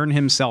can turn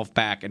himself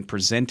back and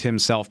present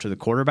himself to the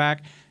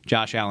quarterback.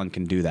 Josh Allen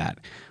can do that.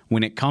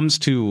 When it comes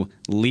to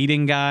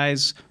leading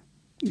guys,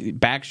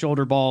 back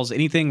shoulder balls,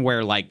 anything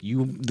where like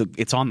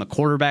it's on the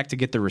quarterback to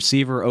get the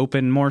receiver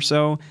open more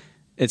so,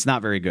 it's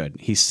not very good.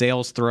 He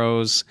sails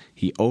throws,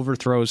 he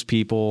overthrows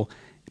people.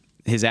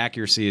 His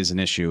accuracy is an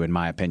issue, in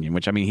my opinion,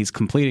 which, I mean, he's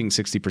completing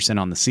 60%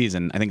 on the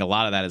season. I think a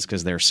lot of that is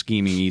because they're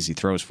scheming easy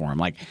throws for him.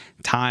 Like,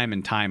 time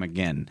and time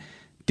again,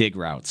 dig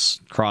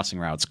routes, crossing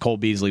routes. Cole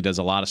Beasley does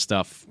a lot of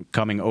stuff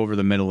coming over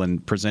the middle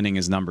and presenting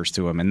his numbers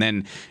to him. And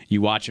then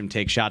you watch him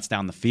take shots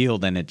down the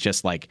field, and it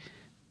just, like,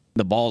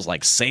 the ball's,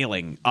 like,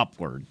 sailing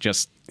upward.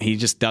 He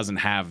just doesn't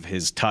have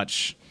his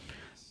touch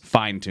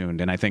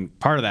fine-tuned, and I think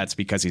part of that's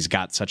because he's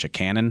got such a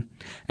cannon,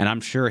 and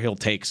I'm sure he'll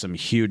take some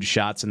huge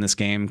shots in this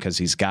game because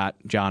he's got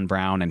John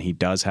Brown and he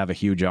does have a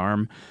huge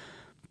arm,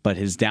 but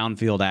his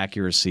downfield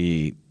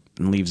accuracy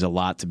leaves a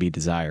lot to be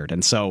desired.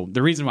 And so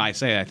the reason why I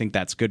say I think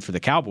that's good for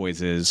the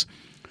Cowboys is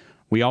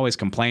we always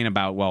complain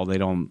about, well, they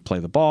don't play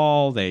the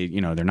ball, they're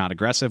not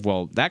aggressive.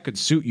 Well, that could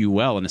suit you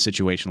well in a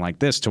situation like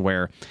this, to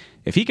where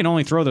if he can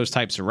only throw those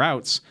types of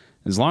routes,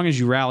 as long as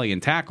you rally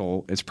and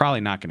tackle, it's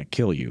probably not going to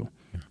kill you.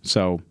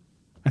 So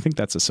I think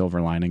that's a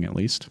silver lining, at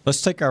least. Let's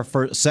take our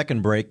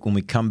second break. When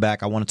we come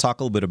back, I want to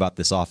talk a little bit about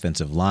this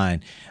offensive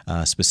line,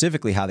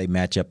 specifically how they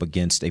match up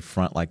against a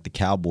front like the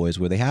Cowboys,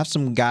 where they have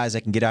some guys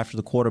that can get after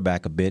the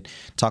quarterback a bit.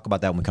 Talk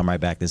about that when we come right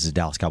back. This is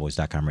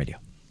DallasCowboys.com radio.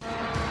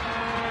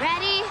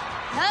 Ready?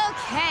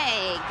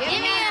 Okay. Give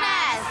me an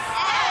S.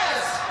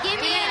 S. Give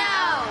me an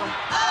O.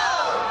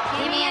 O.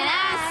 Give me an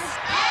S.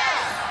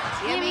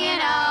 S. Give me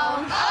an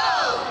O.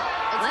 O.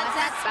 What's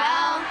that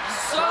spell?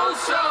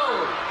 So.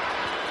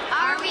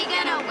 Are we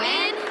gonna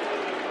win?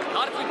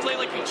 Not if we play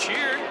like we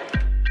cheer.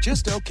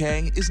 Just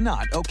okay is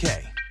not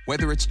okay.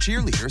 Whether it's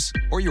cheerleaders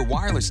or your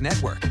wireless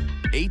network,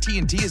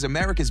 AT&T is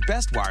America's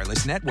best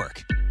wireless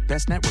network.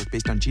 Best network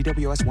based on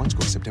GWS One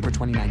Score, September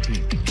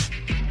 2019.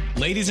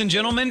 Ladies and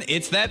gentlemen,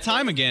 it's that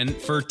time again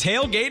for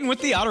Tailgating with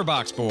the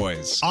OtterBox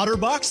boys.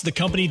 OtterBox, the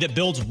company that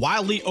builds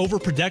wildly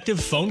overprotective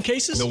phone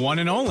cases? The one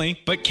and only.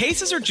 But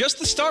cases are just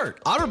the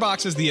start.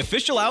 OtterBox is the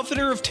official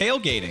outfitter of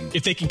tailgating.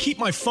 If they can keep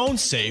my phone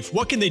safe,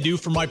 what can they do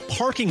for my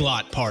parking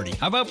lot party?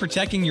 How about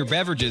protecting your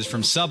beverages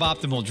from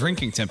suboptimal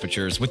drinking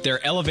temperatures with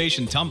their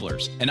elevation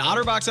tumblers? And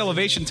OtterBox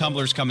elevation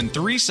tumblers come in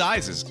 3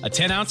 sizes: a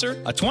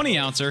 10-ouncer, a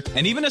 20-ouncer,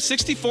 and even a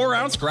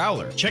 64-ounce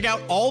growler. Check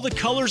out all the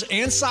colors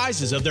and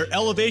sizes of their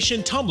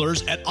elevation tumblers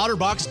at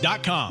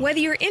OtterBox.com. Whether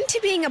you're into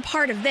being a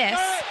part of this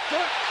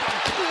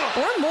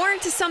or more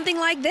into something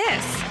like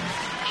this,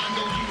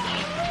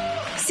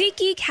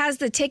 SeatGeek has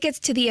the tickets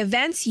to the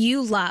events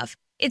you love.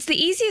 It's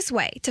the easiest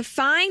way to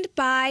find,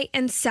 buy,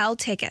 and sell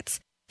tickets.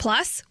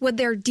 Plus, with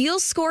their Deal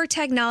Score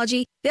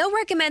technology, they'll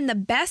recommend the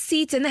best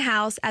seats in the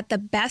house at the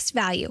best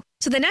value.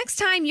 So the next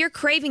time you're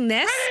craving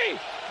this, Hey!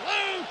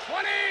 Blue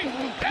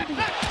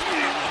 20!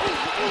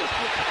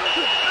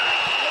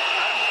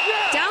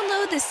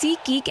 download the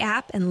SeatGeek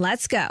app and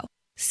let's go.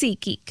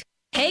 SeatGeek.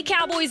 Hey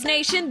Cowboys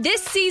Nation,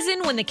 this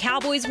season when the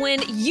Cowboys win,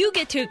 you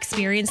get to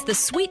experience the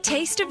sweet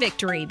taste of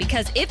victory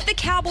because if the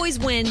Cowboys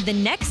win, the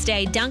next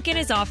day Dunkin'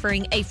 is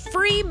offering a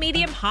free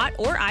medium hot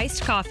or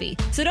iced coffee.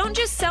 So don't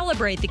just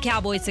celebrate the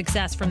Cowboys'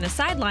 success from the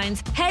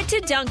sidelines, head to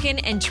Dunkin'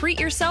 and treat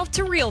yourself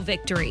to real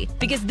victory.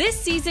 Because this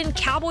season,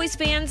 Cowboys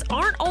fans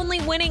aren't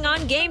only winning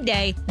on game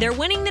day, they're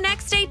winning the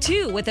next day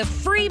too with a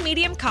free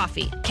medium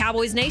coffee.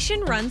 Cowboys Nation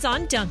runs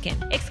on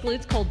Dunkin'.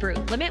 Excludes cold brew.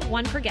 Limit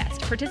 1 per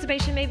guest.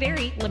 Participation may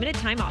vary. Limited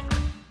time offer.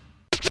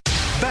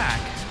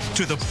 Back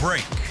to the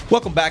break.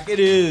 Welcome back. It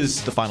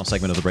is the final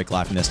segment of the break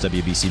live from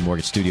SWBC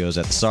Mortgage Studios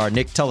at the Star.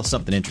 Nick, tell us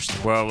something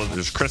interesting. Well,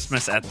 there's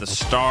Christmas at the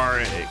Star.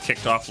 It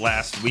kicked off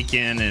last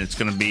weekend, and it's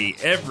going to be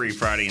every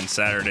Friday and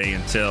Saturday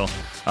until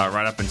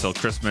right up until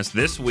Christmas.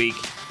 This week,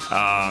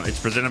 it's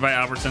presented by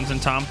Albertsons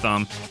and Tom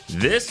Thumb.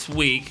 This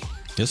week,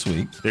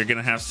 they're going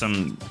to have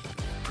some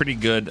pretty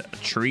good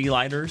tree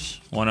lighters.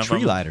 One of them.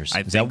 Tree lighters. I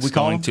Is that think what we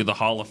call going them? to the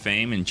Hall of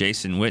Fame, and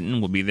Jason Witten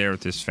will be there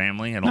with his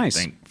family. I don't Nice.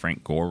 think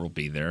Frank Gore will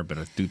be there, but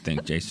I do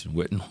think Jason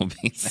Witten will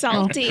be there.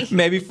 Salty.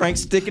 Maybe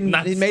Frank's sticking.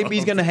 Maybe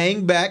he's going to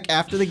hang back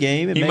after the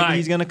game, and He maybe might.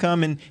 he's going to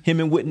come and him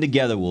and Witten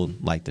together will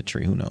light the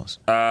tree. Who knows?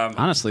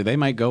 Honestly, they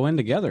might go in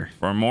together.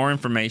 For more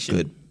information,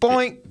 Good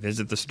point.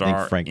 Visit the I Star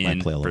think Frank might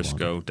in play a little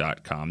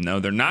Frisco.com.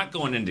 No, they're not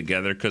going in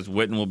together because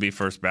Witten will be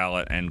first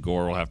ballot and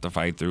Gore will have to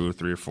fight through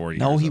 3 or 4 years.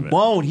 No, he of it.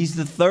 won't. He's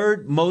the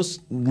third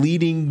most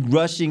leading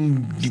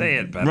rushing Say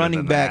it better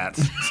running than back.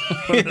 that.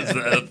 What is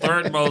the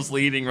third most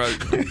leading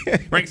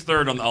ranks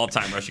third on the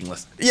all-time rushing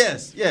list.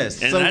 Yes. And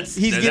So that's-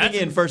 he's that's-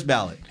 getting in first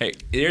ballot. Hey,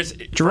 there's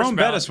Jerome first ballot.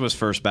 Bettis was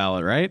first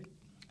ballot, right?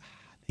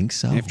 I think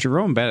so. If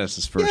Jerome Bettis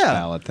is first Yeah.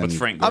 ballot, then What's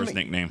Frank Gore's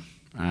nickname?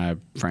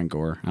 Frank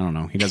Gore. I don't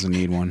know. He doesn't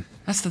need one.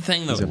 That's the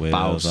thing, though. The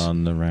wheels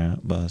on the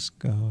bus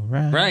go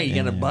round. Right, you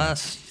got a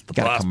bus. The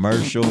Got bus. a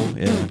commercial.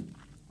 Yeah.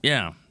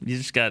 Yeah, you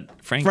just got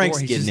Frank Frank's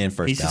Gore. getting in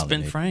first He's just ballot,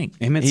 been Nick. Frank.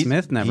 Emmett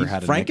Smith never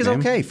had a Frank nickname.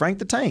 is okay. Frank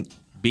the Tank.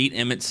 Beat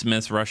Emmett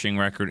Smith's rushing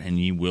record, and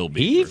you will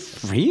be.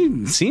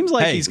 He seems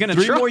like Hey, he's going to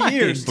 3 try. more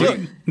years. He Look,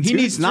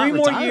 needs not 3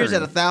 more retire. years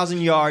at 1,000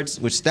 yards,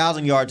 which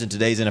 1,000 yards in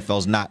today's NFL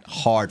is not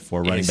hard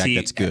for a running back.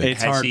 That's good.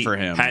 It's hard for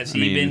him. Has I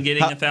he mean, been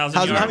getting 1,000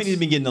 yards? How many has he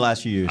been getting the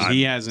last few years?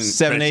 He hasn't.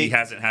 7, Bet 8. He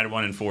hasn't had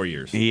one in 4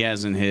 years. He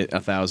hasn't hit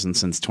 1,000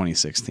 since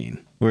 2016.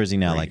 Where is he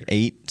now? Like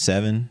 8,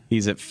 7?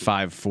 He's at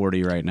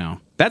 540 right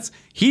now.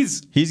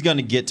 He's going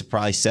to get to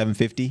probably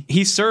 750.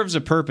 He serves a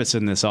purpose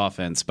in this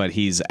offense, but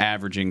he's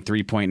averaging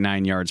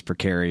 3.9 yards per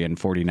carry and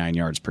 49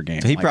 yards per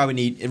game. So he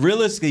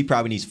realistically he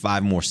probably needs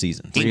 5 more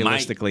seasons.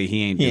 Realistically,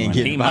 he ain't doing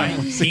getting it. 5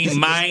 more He seasons.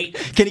 might.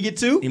 Can he get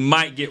 2? He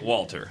might get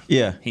Walter.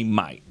 Yeah. He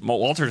might. Well,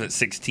 Walter's at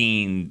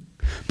 16.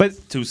 But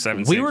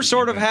 276. we were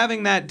sort of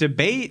having that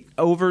debate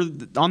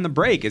on the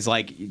break. Is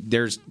like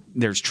there's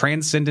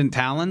transcendent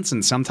talents,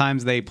 and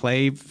sometimes they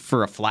play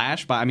for a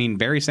flash. But I mean,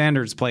 Barry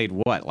Sanders played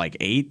what, like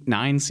 8,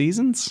 9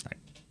 seasons?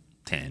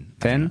 10.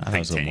 10? I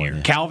think so 10 more. years.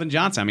 Yeah. Calvin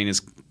Johnson. I mean,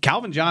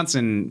 Calvin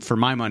Johnson, for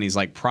my money, is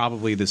like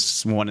probably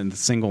one of the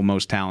single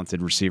most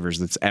talented receivers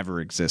that's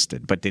ever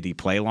existed. But did he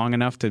play long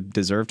enough to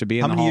deserve to be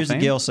in How the many Hall years of did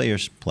Fame? Gale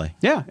Sayers play?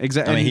 Yeah,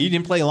 exactly. I mean, he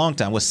didn't play a long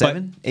time. What,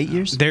 7, 8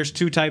 years? There's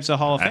 2 types of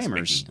Hall of That's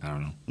Famers. Mickey. I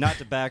don't know. Not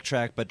to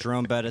backtrack, but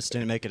Jerome Bettis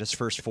didn't make it his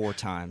first 4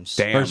 times.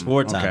 Damn. First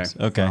 4 times.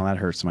 Okay. Well, that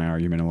hurts my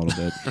argument a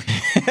little bit.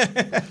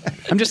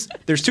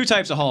 There's 2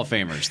 types of Hall of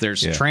Famers.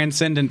 There's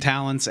transcendent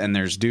talents, and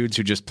there's dudes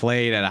who just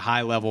played at a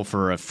high level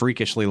for a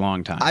freakishly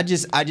long time. I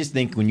just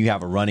think when you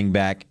have a running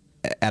back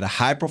at a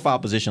high profile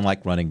position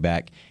like running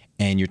back,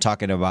 and you're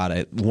talking about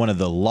one of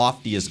the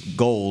loftiest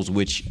goals,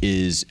 which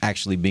is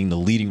actually being the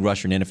leading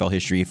rusher in NFL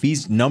history, if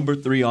he's number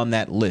 3 on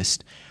that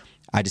list,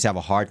 I just have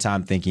a hard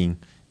time thinking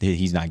that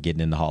he's not getting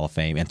in the Hall of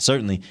Fame. And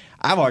certainly,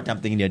 I have a hard time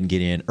thinking he doesn't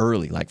get in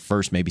early, like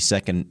first, maybe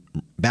second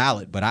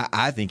ballot. But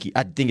I think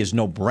it's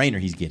no brainer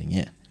he's getting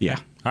in. Yeah.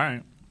 All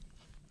right.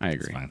 I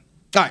agree. Fine.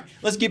 All right,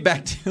 let's get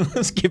back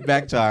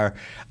to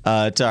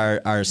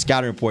our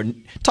scouting report.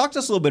 Talk to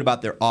us a little bit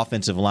about their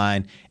offensive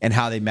line and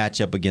how they match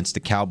up against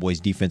the Cowboys'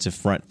 defensive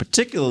front,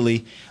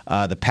 particularly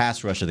the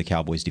pass rush of the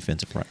Cowboys'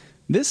 defensive front.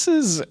 This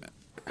is,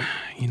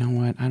 you know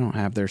what? I don't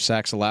have their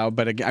sacks allowed,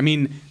 but I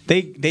mean,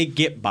 they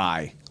get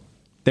by.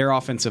 Their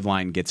offensive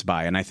line gets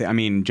by,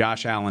 and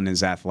Josh Allen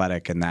is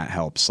athletic, and that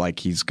helps. Like,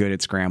 he's good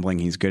at scrambling,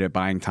 he's good at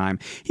buying time.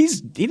 He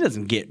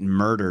doesn't get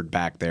murdered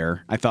back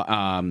there. I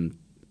thought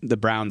the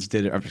Browns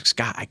did.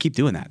 Scott, I keep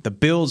doing that. The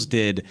Bills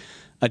did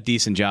a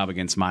decent job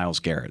against Myles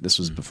Garrett. This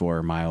was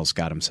before Myles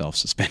got himself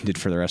suspended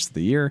for the rest of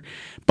the year,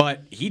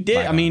 but he did.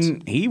 I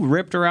mean, he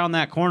ripped around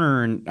that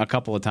corner a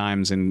couple of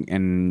times,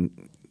 and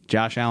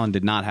Josh Allen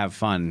did not have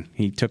fun.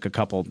 He took a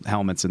couple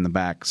helmets in the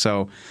back.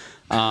 So.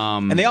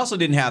 And they also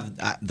didn't have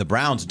the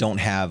Browns don't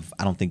have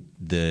I don't think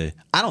the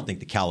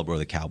caliber of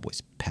the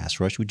Cowboys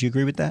pass rush. Would you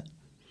agree with that?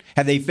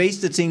 Have they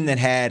faced a team that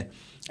had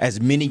as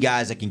many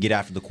guys that can get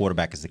after the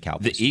quarterback as the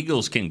Cowboys? The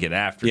Eagles can get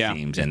after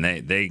teams, and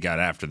they got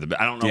after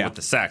I don't know what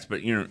the sacks,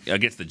 but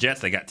against the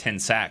Jets they got 10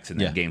 sacks in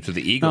that game. So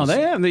the Eagles,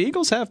 the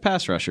Eagles have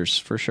pass rushers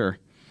for sure.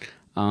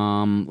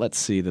 Let's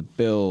see, the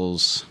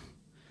Bills.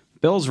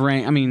 Bills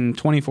rank.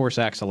 24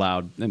 sacks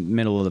allowed,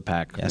 middle of the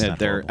pack. Yeah, that's not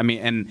horrible.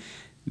 And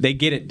they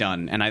get it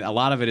done, and a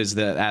lot of it is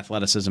the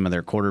athleticism of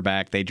their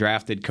quarterback. They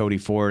drafted Cody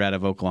Ford out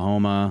of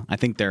Oklahoma. I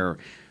think they're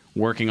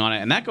working on it,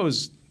 and that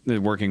goes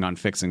working on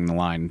fixing the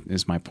line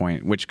is my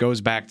point, which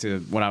goes back to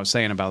what I was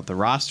saying about the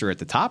roster at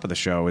the top of the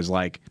show is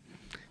like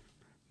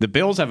the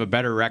Bills have a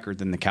better record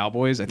than the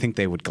Cowboys. I think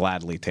they would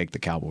gladly take the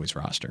Cowboys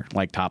roster,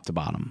 like top to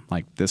bottom.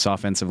 Like this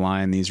offensive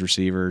line, these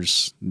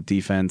receivers,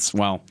 defense.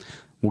 Well,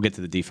 we'll get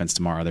to the defense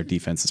tomorrow. Their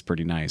defense is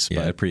pretty nice. Yeah,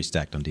 but they're pretty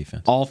stacked on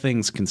defense. All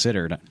things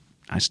considered,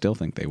 I still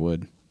think they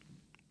would.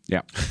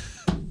 Yeah.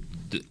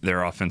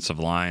 Their offensive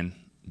line,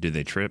 do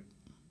they trip?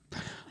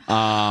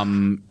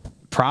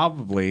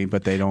 Probably,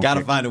 but they don't. Got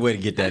to find a way to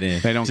get that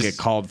in. They don't get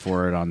called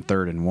for it on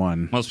 3rd and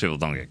 1. Most people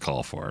don't get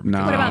called for it.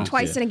 No. What about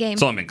twice in a game?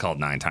 It's only been called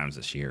 9 times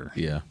this year.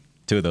 Yeah.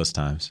 2 of those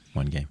times,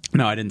 1 game.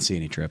 No, I didn't see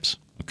any trips.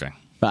 Okay.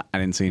 But I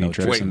didn't see any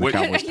trips in the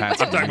Cowboys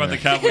Pats. I'm talking about the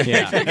Cowboys.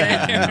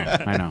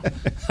 Yeah, I know.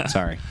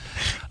 Sorry.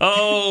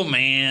 Oh,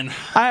 man.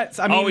 I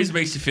mean, always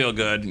makes you feel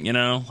good,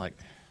 like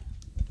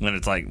when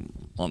it's like,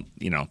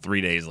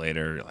 3 days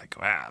later, you're like,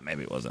 wow,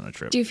 maybe it wasn't a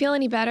trip. Do you feel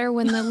any better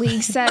when the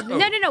league said no?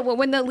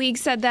 When the league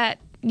said that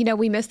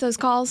we missed those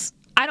calls?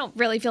 I don't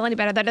really feel any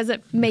better. That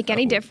doesn't make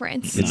any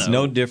difference. It's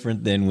no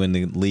different than when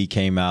the league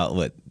came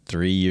out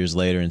 3 years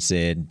later and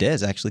said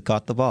Dez actually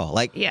caught the ball.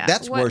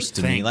 That's worse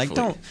to me. Like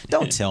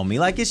don't tell me.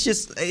 Like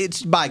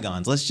it's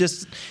bygones.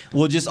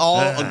 We'll just all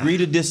agree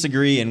to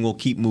disagree and we'll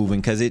keep moving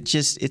because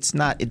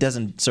it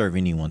doesn't serve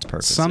anyone's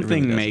purpose.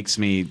 Something makes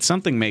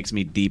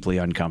me deeply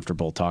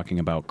uncomfortable talking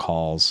about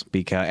calls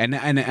because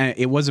and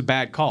it was a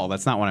bad call.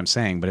 That's not what I'm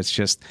saying, but it's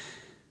just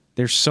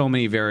there's so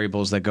many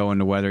variables that go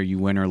into whether you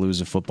win or lose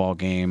a football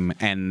game,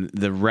 and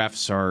the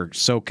refs are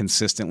so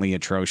consistently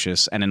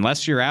atrocious. And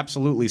unless you're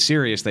absolutely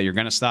serious that you're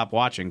going to stop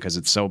watching because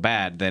it's so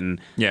bad, then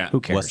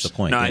who cares? What's the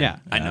point? No,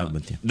 I know.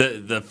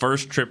 The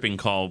first tripping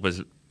call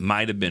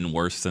might have been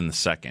worse than the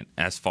second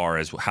as far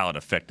as how it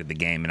affected the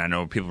game. And I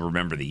know people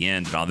remember the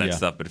end and all that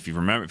stuff, but if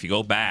you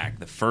go back,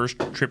 the first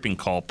tripping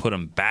call put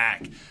them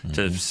back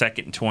to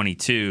 2nd and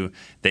 22.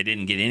 They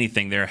didn't get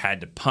anything there,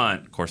 had to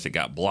punt. Of course, it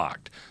got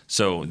blocked.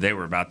 So they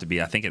were about to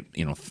be, I think,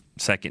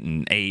 2nd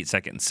and 8,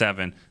 2nd and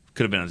 7.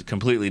 Could have been a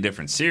completely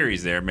different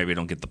series there. Maybe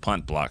don't get the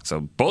punt blocked.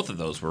 So both of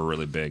those were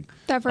really big.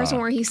 That first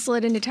one where he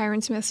slid into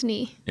Tyron Smith's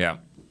knee. Yeah.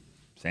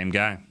 Same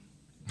guy.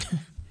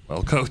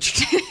 Well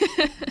coached.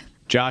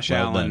 Josh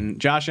Allen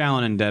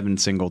and Devin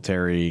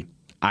Singletary,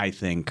 I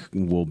think,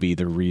 will be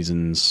the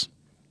reasons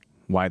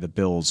why the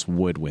Bills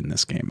would win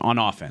this game on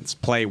offense.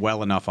 Play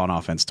well enough on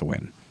offense to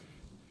win.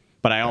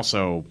 But I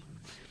also,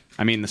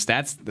 the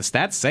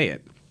stats say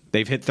it.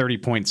 They've hit 30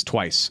 points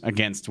twice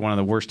against one of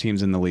the worst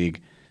teams in the league.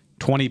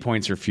 20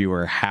 points or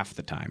fewer half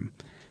the time.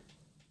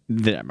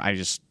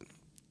 If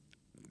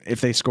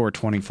they score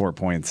 24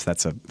 points,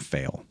 that's a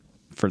fail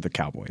for the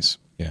Cowboys.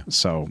 Yeah.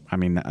 So,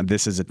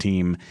 this is a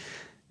team.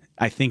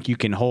 I think you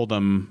can hold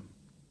them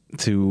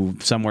to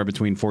somewhere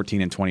between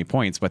 14 and 20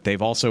 points, but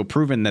they've also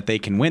proven that they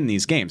can win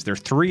these games. They're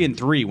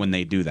 3-3 when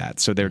they do that.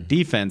 So their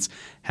defense,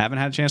 haven't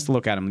had a chance to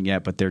look at them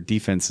yet, but their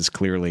defense is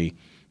clearly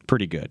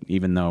pretty good,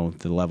 even though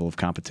the level of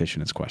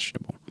competition is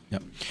questionable.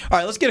 Yep. All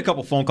right, let's get a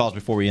couple phone calls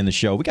before we end the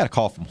show. We got a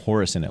call from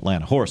Horace in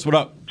Atlanta. Horace, what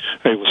up?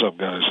 Hey, what's up,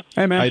 guys?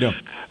 Hey, man. How you doing?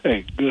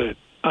 Hey, good.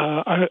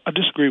 I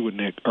disagree with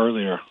Nick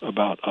earlier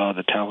about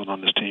the talent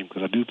on this team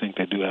because I do think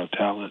they do have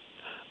talent.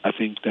 I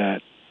think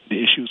that the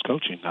issue is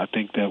coaching. I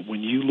think that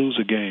when you lose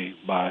a game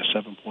by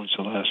 7 points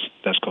or less,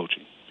 that's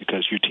coaching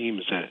because your team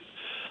is in it.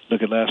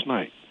 Look at last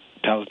night.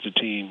 Talented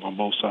team on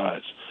both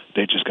sides.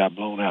 They just got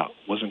blown out.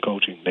 Wasn't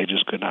coaching. They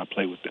just could not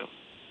play with them.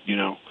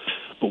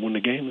 But when the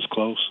game is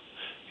close,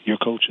 your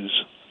coaches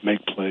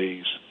make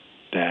plays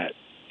that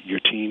your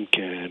team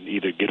can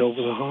either get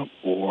over the hump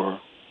or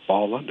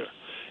fall under.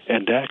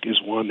 And Dak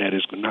is one that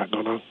is not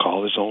going to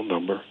call his own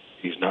number.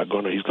 He's going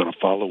to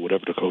follow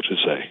whatever the coaches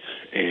say.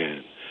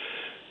 And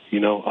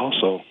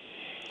also.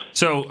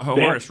 So,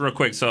 Horace, real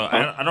quick. So,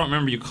 I don't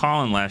remember you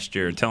calling last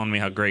year telling me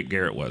how great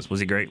Garrett was. Was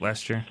he great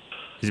last year?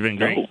 Has he been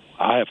great? No,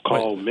 I have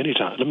called many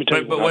times. Let me tell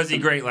you. But was he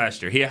great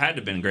last year? He had to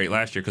have been great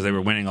last year because they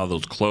were winning all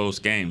those close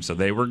games. So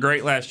they were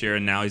great last year,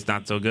 and now he's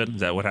not so good.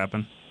 Is that what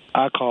happened?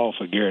 I called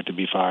for Garrett to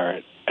be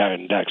fired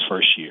in Dak's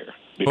first year.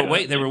 But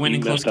wait, they were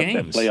winning close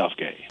games. That playoff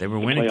game. They were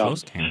winning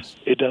close games.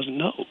 It doesn't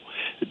know.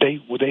 They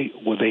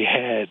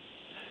had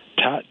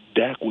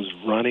Dak was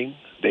running.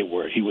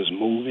 He was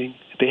moving.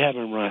 They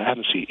haven't run. I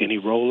haven't seen any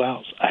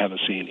rollouts. I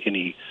haven't seen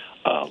any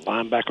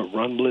linebacker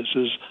run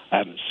blitzes. I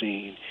haven't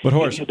seen. But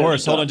Horace,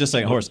 hold on just a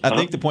second. Horace, I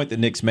think the point that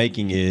Nick's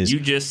making is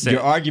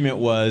your argument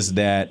was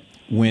that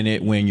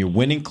when you're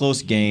winning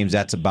close games,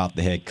 that's about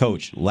the head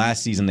coach.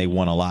 Last season they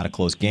won a lot of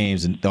close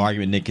games, and the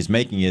argument Nick is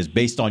making is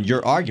based on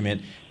your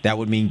argument that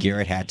would mean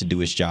Garrett had to do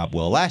his job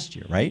well last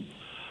year, right?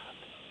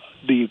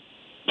 The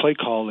play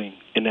calling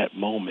in that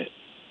moment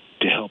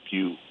to help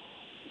you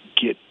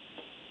get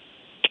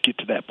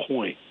to that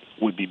point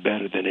would be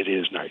better than it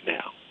is right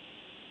now.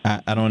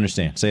 I don't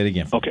understand. Say it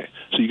again. Okay.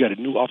 So you got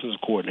a new offensive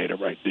coordinator,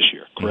 right, this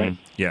year, correct?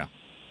 Mm-hmm. Yeah.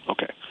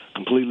 Okay.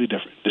 completely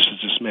different. This is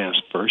this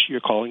man's first year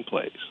calling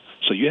plays.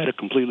 So you had a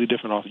completely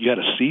different you had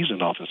a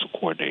seasoned offensive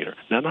coordinator.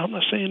 Now, I'm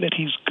not saying that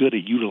he's good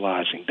at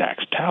utilizing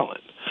Dak's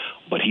talent,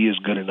 but he is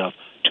good enough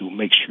to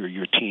make sure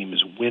your team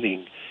is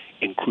winning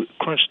in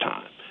crunch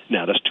time.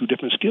 Now, that's two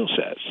different skill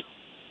sets,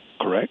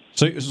 correct?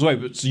 So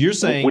you're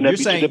saying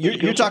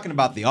you're talking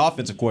about the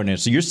offensive coordinator.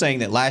 So you're saying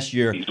that last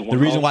year the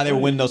reason why they were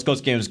winning those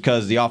close games is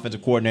because the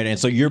offensive coordinator, and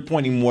so you're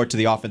pointing more to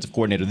the offensive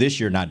coordinator this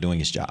year not doing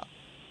his job.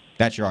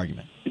 That's your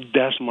argument.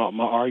 That's my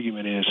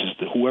argument is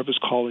that whoever's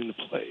calling the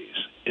plays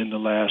in the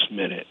last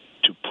minute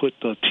to put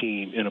the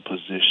team in a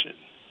position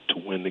to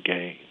win the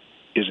game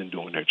isn't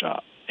doing their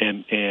job.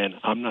 And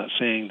I'm not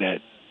saying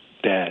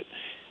that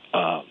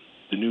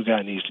the new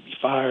guy needs to be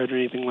fired or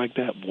anything like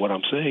that. But what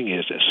I'm saying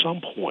is at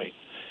some point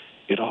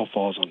it all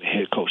falls on the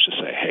head coach to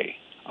say, hey,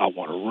 I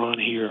want to run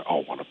here, I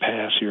want to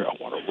pass here, I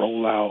want to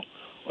roll out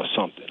or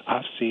something.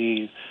 I've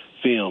seen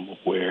film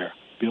where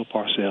Bill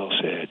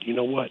Parcells said, you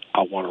know what,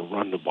 I want to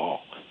run the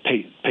ball.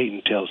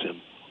 Peyton tells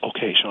him,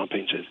 okay, Sean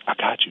Payton says, I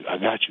got you.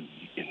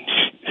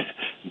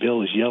 And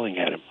Bill is yelling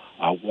at him,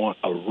 I want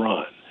a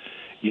run,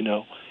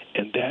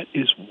 and that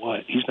is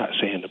what he's not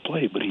saying to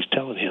play, but he's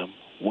telling him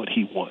what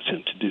he wants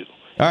him to do.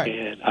 All right.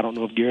 And I don't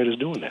know if Garrett is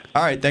doing that.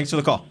 All right, thanks for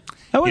the call.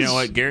 You know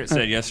what? Garrett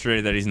said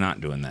yesterday that he's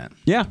not doing that.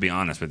 Yeah. To be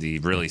honest with you, he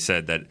really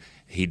said that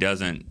he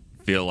doesn't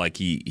feel like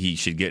he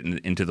should get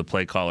into the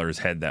play caller's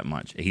head that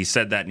much. He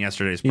said that in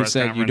yesterday's press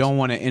conference. He said you don't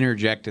want to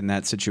interject in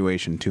that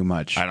situation too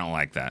much. I don't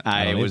like that.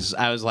 I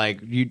was like,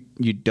 you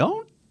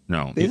don't?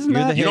 No. You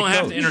don't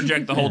have to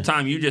interject the whole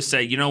time. You just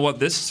say, you know what,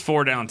 this is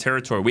 4-down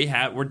territory.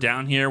 We're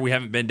down here. We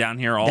haven't been down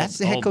here all day. That's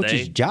the head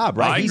coach's job,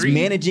 right? He's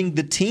managing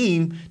the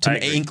team,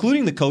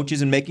 including the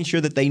coaches, and making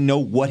sure that they know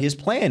what his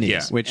plan is.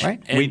 Yeah. Which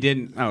right? we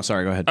didn't. Oh,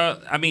 sorry, go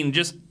ahead.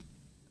 Just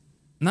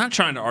not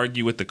trying to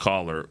argue with the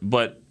caller,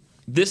 but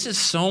this is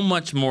so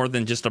much more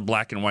than just a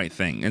black and white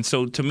thing. And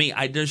so to me,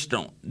 I just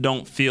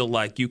don't feel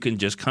like you can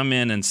just come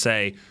in and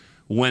say,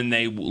 when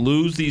they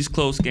lose these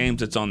close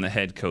games, it's on the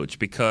head coach,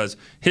 because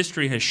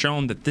history has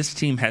shown that this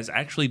team has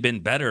actually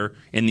been better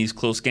in these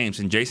close games.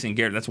 And Jason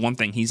Garrett, that's one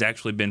thing he's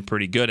actually been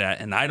pretty good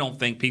at, and I don't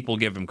think people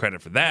give him credit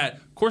for that.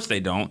 Of course they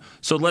don't.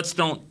 So let's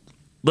don't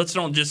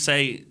just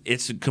say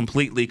it's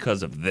completely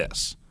because of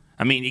this.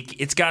 I mean,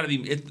 it's got to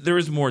be. There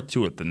is more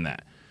to it than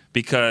that,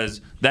 because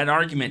that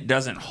argument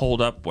doesn't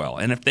hold up well.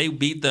 And if they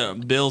beat the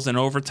Bills in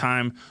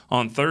overtime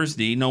on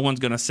Thursday, no one's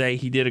going to say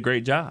he did a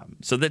great job.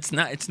 So it's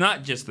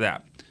not just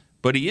that.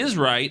 But he is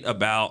right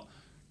about,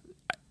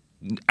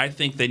 I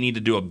think they need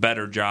to do a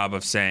better job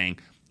of saying,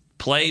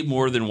 play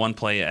more than one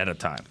play at a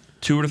time.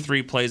 2 to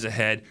 3 plays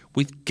ahead,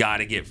 we've got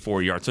to get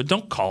 4 yards. So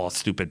don't call a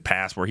stupid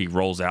pass where he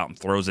rolls out and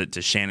throws it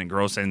to Shannon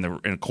Gross in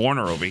the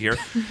corner over here.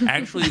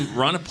 Actually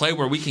run a play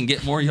where we can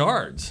get more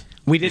yards.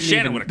 We didn't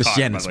Shannon would have caught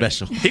it, by the way.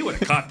 special. He would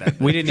have caught that.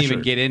 We didn't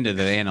even get into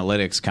the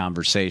analytics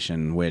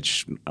conversation,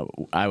 which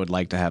I would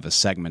like to have a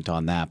segment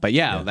on that. But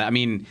I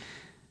mean,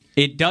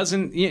 it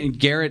doesn't.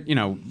 Garrett,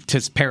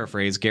 to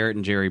paraphrase, Garrett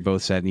and Jerry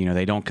both said,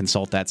 they don't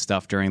consult that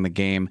stuff during the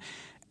game,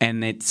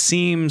 and it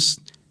seems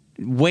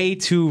way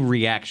too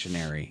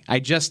reactionary. I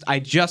just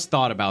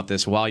thought about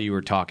this while you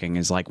were talking.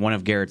 Is like one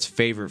of Garrett's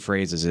favorite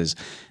phrases is,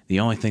 "The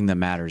only thing that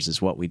matters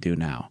is what we do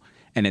now."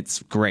 And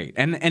it's great.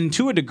 And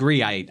to a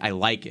degree, I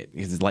like it.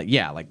 It's like,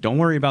 don't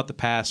worry about the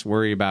past,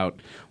 worry about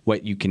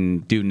what you can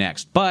do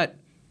next. But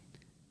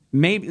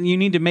maybe you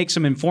need to make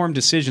some informed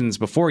decisions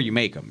before you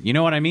make them. You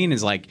know what I mean?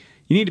 Is like,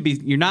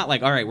 you're not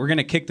like, all right, we're going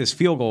to kick this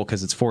field goal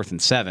because it's 4th and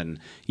 7.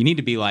 You need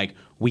to be like,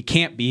 we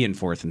can't be in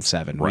 4th and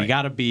 7. Right. We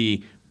got to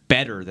be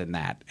better than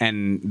that.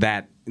 And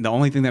that the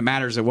only thing that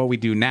matters is what we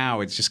do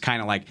now. It's just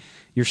kind of like,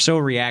 you're so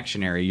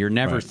reactionary. You're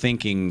never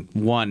thinking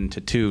 1 to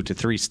 2 to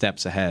 3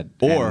 steps ahead.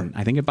 And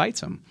I think it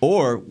bites them.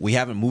 Or we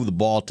haven't moved the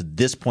ball to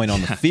this point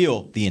on the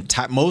field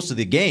most of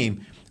the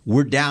game.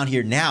 We're down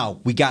here now.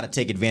 We got to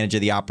take advantage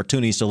of the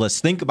opportunity. So let's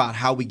think about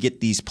how we get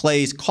these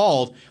plays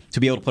called to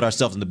be able to put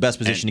ourselves in the best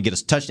position to get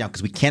us a touchdown,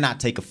 because we cannot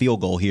take a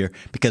field goal here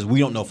because we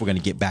don't know if we're going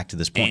to get back to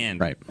this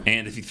point.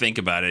 And if you think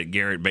about it,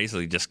 Garrett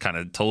basically just kind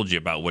of told you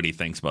about what he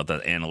thinks about the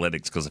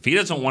analytics, because if he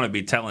doesn't want to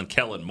be telling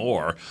Kellen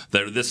Moore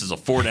that this is a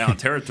 4-down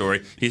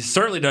territory, he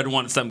certainly doesn't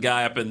want some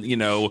guy up in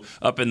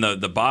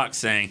the box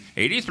saying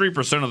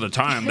 83% of the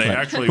time they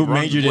actually who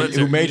run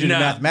majored in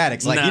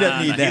mathematics. Like, he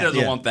doesn't need that. He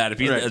doesn't want that if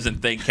he doesn't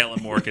think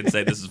Kellen Moore can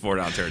say this is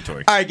 4-down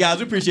territory. All right, guys,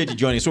 we appreciate you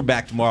joining us. We're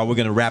back tomorrow. We're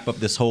going to wrap up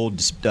this whole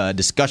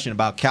discussion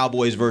about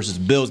Cowboys versus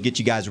Bills, get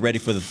you guys ready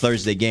for the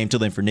Thursday game. Till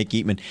then, for Nick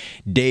Eatman,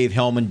 Dave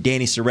Hellman,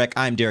 Danny Sarek,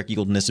 I'm Derek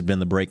Eagleton. This has been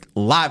The Break,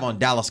 live on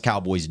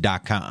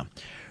DallasCowboys.com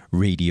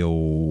radio.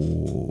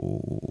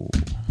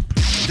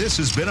 This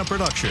has been a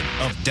production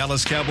of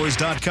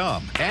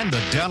DallasCowboys.com and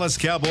the Dallas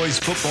Cowboys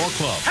Football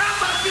Club.